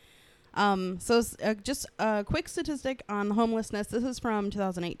 Yeah. So just a quick statistic on homelessness. This is from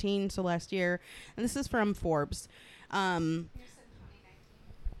 2018, so last year, and this is from Forbes. Did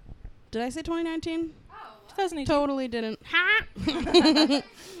I say 2019? 2018. Totally didn't.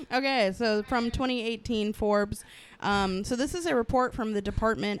 Okay, so from 2018 Forbes. So this is a report from the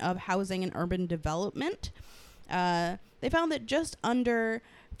Department of Housing and Urban Development. They found that just under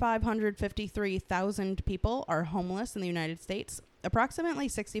 553,000 people are homeless in the United States. Approximately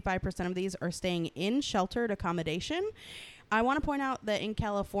 65% of these are staying in sheltered accommodation. I want to point out that in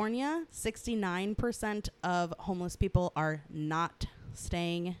California, 69% of homeless people are not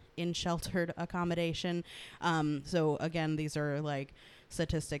staying in sheltered accommodation. So again, these are like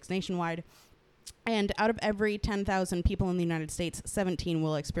statistics nationwide. And out of every 10,000 people in the United States, 17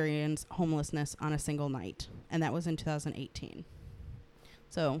 will experience homelessness on a single night. And that was in 2018.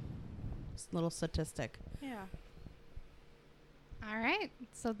 So, just a little statistic. Yeah. All right.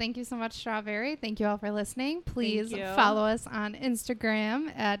 So thank you so much, Strawberry. Thank you all for listening. Please Thank you. follow us on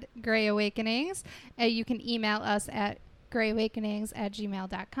Instagram at Gray Awakenings. You can email us at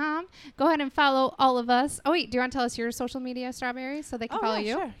grayawakenings@gmail.com. Go ahead and follow all of us. Oh, wait. Do you want to tell us your social media, Strawberry, so they can follow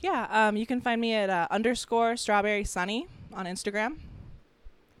you? Sure. Yeah. You can find me at _Strawberry Sunny on Instagram.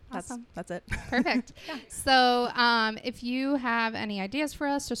 Awesome. That's it. Perfect. So if you have any ideas for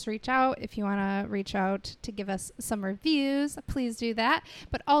us, just reach out. If you want to reach out to give us some reviews, please do that.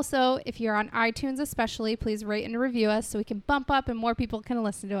 But also, if you're on iTunes especially, please rate and review us so we can bump up and more people can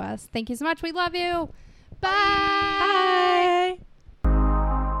listen to us. Thank you so much. We love you. Bye. Bye.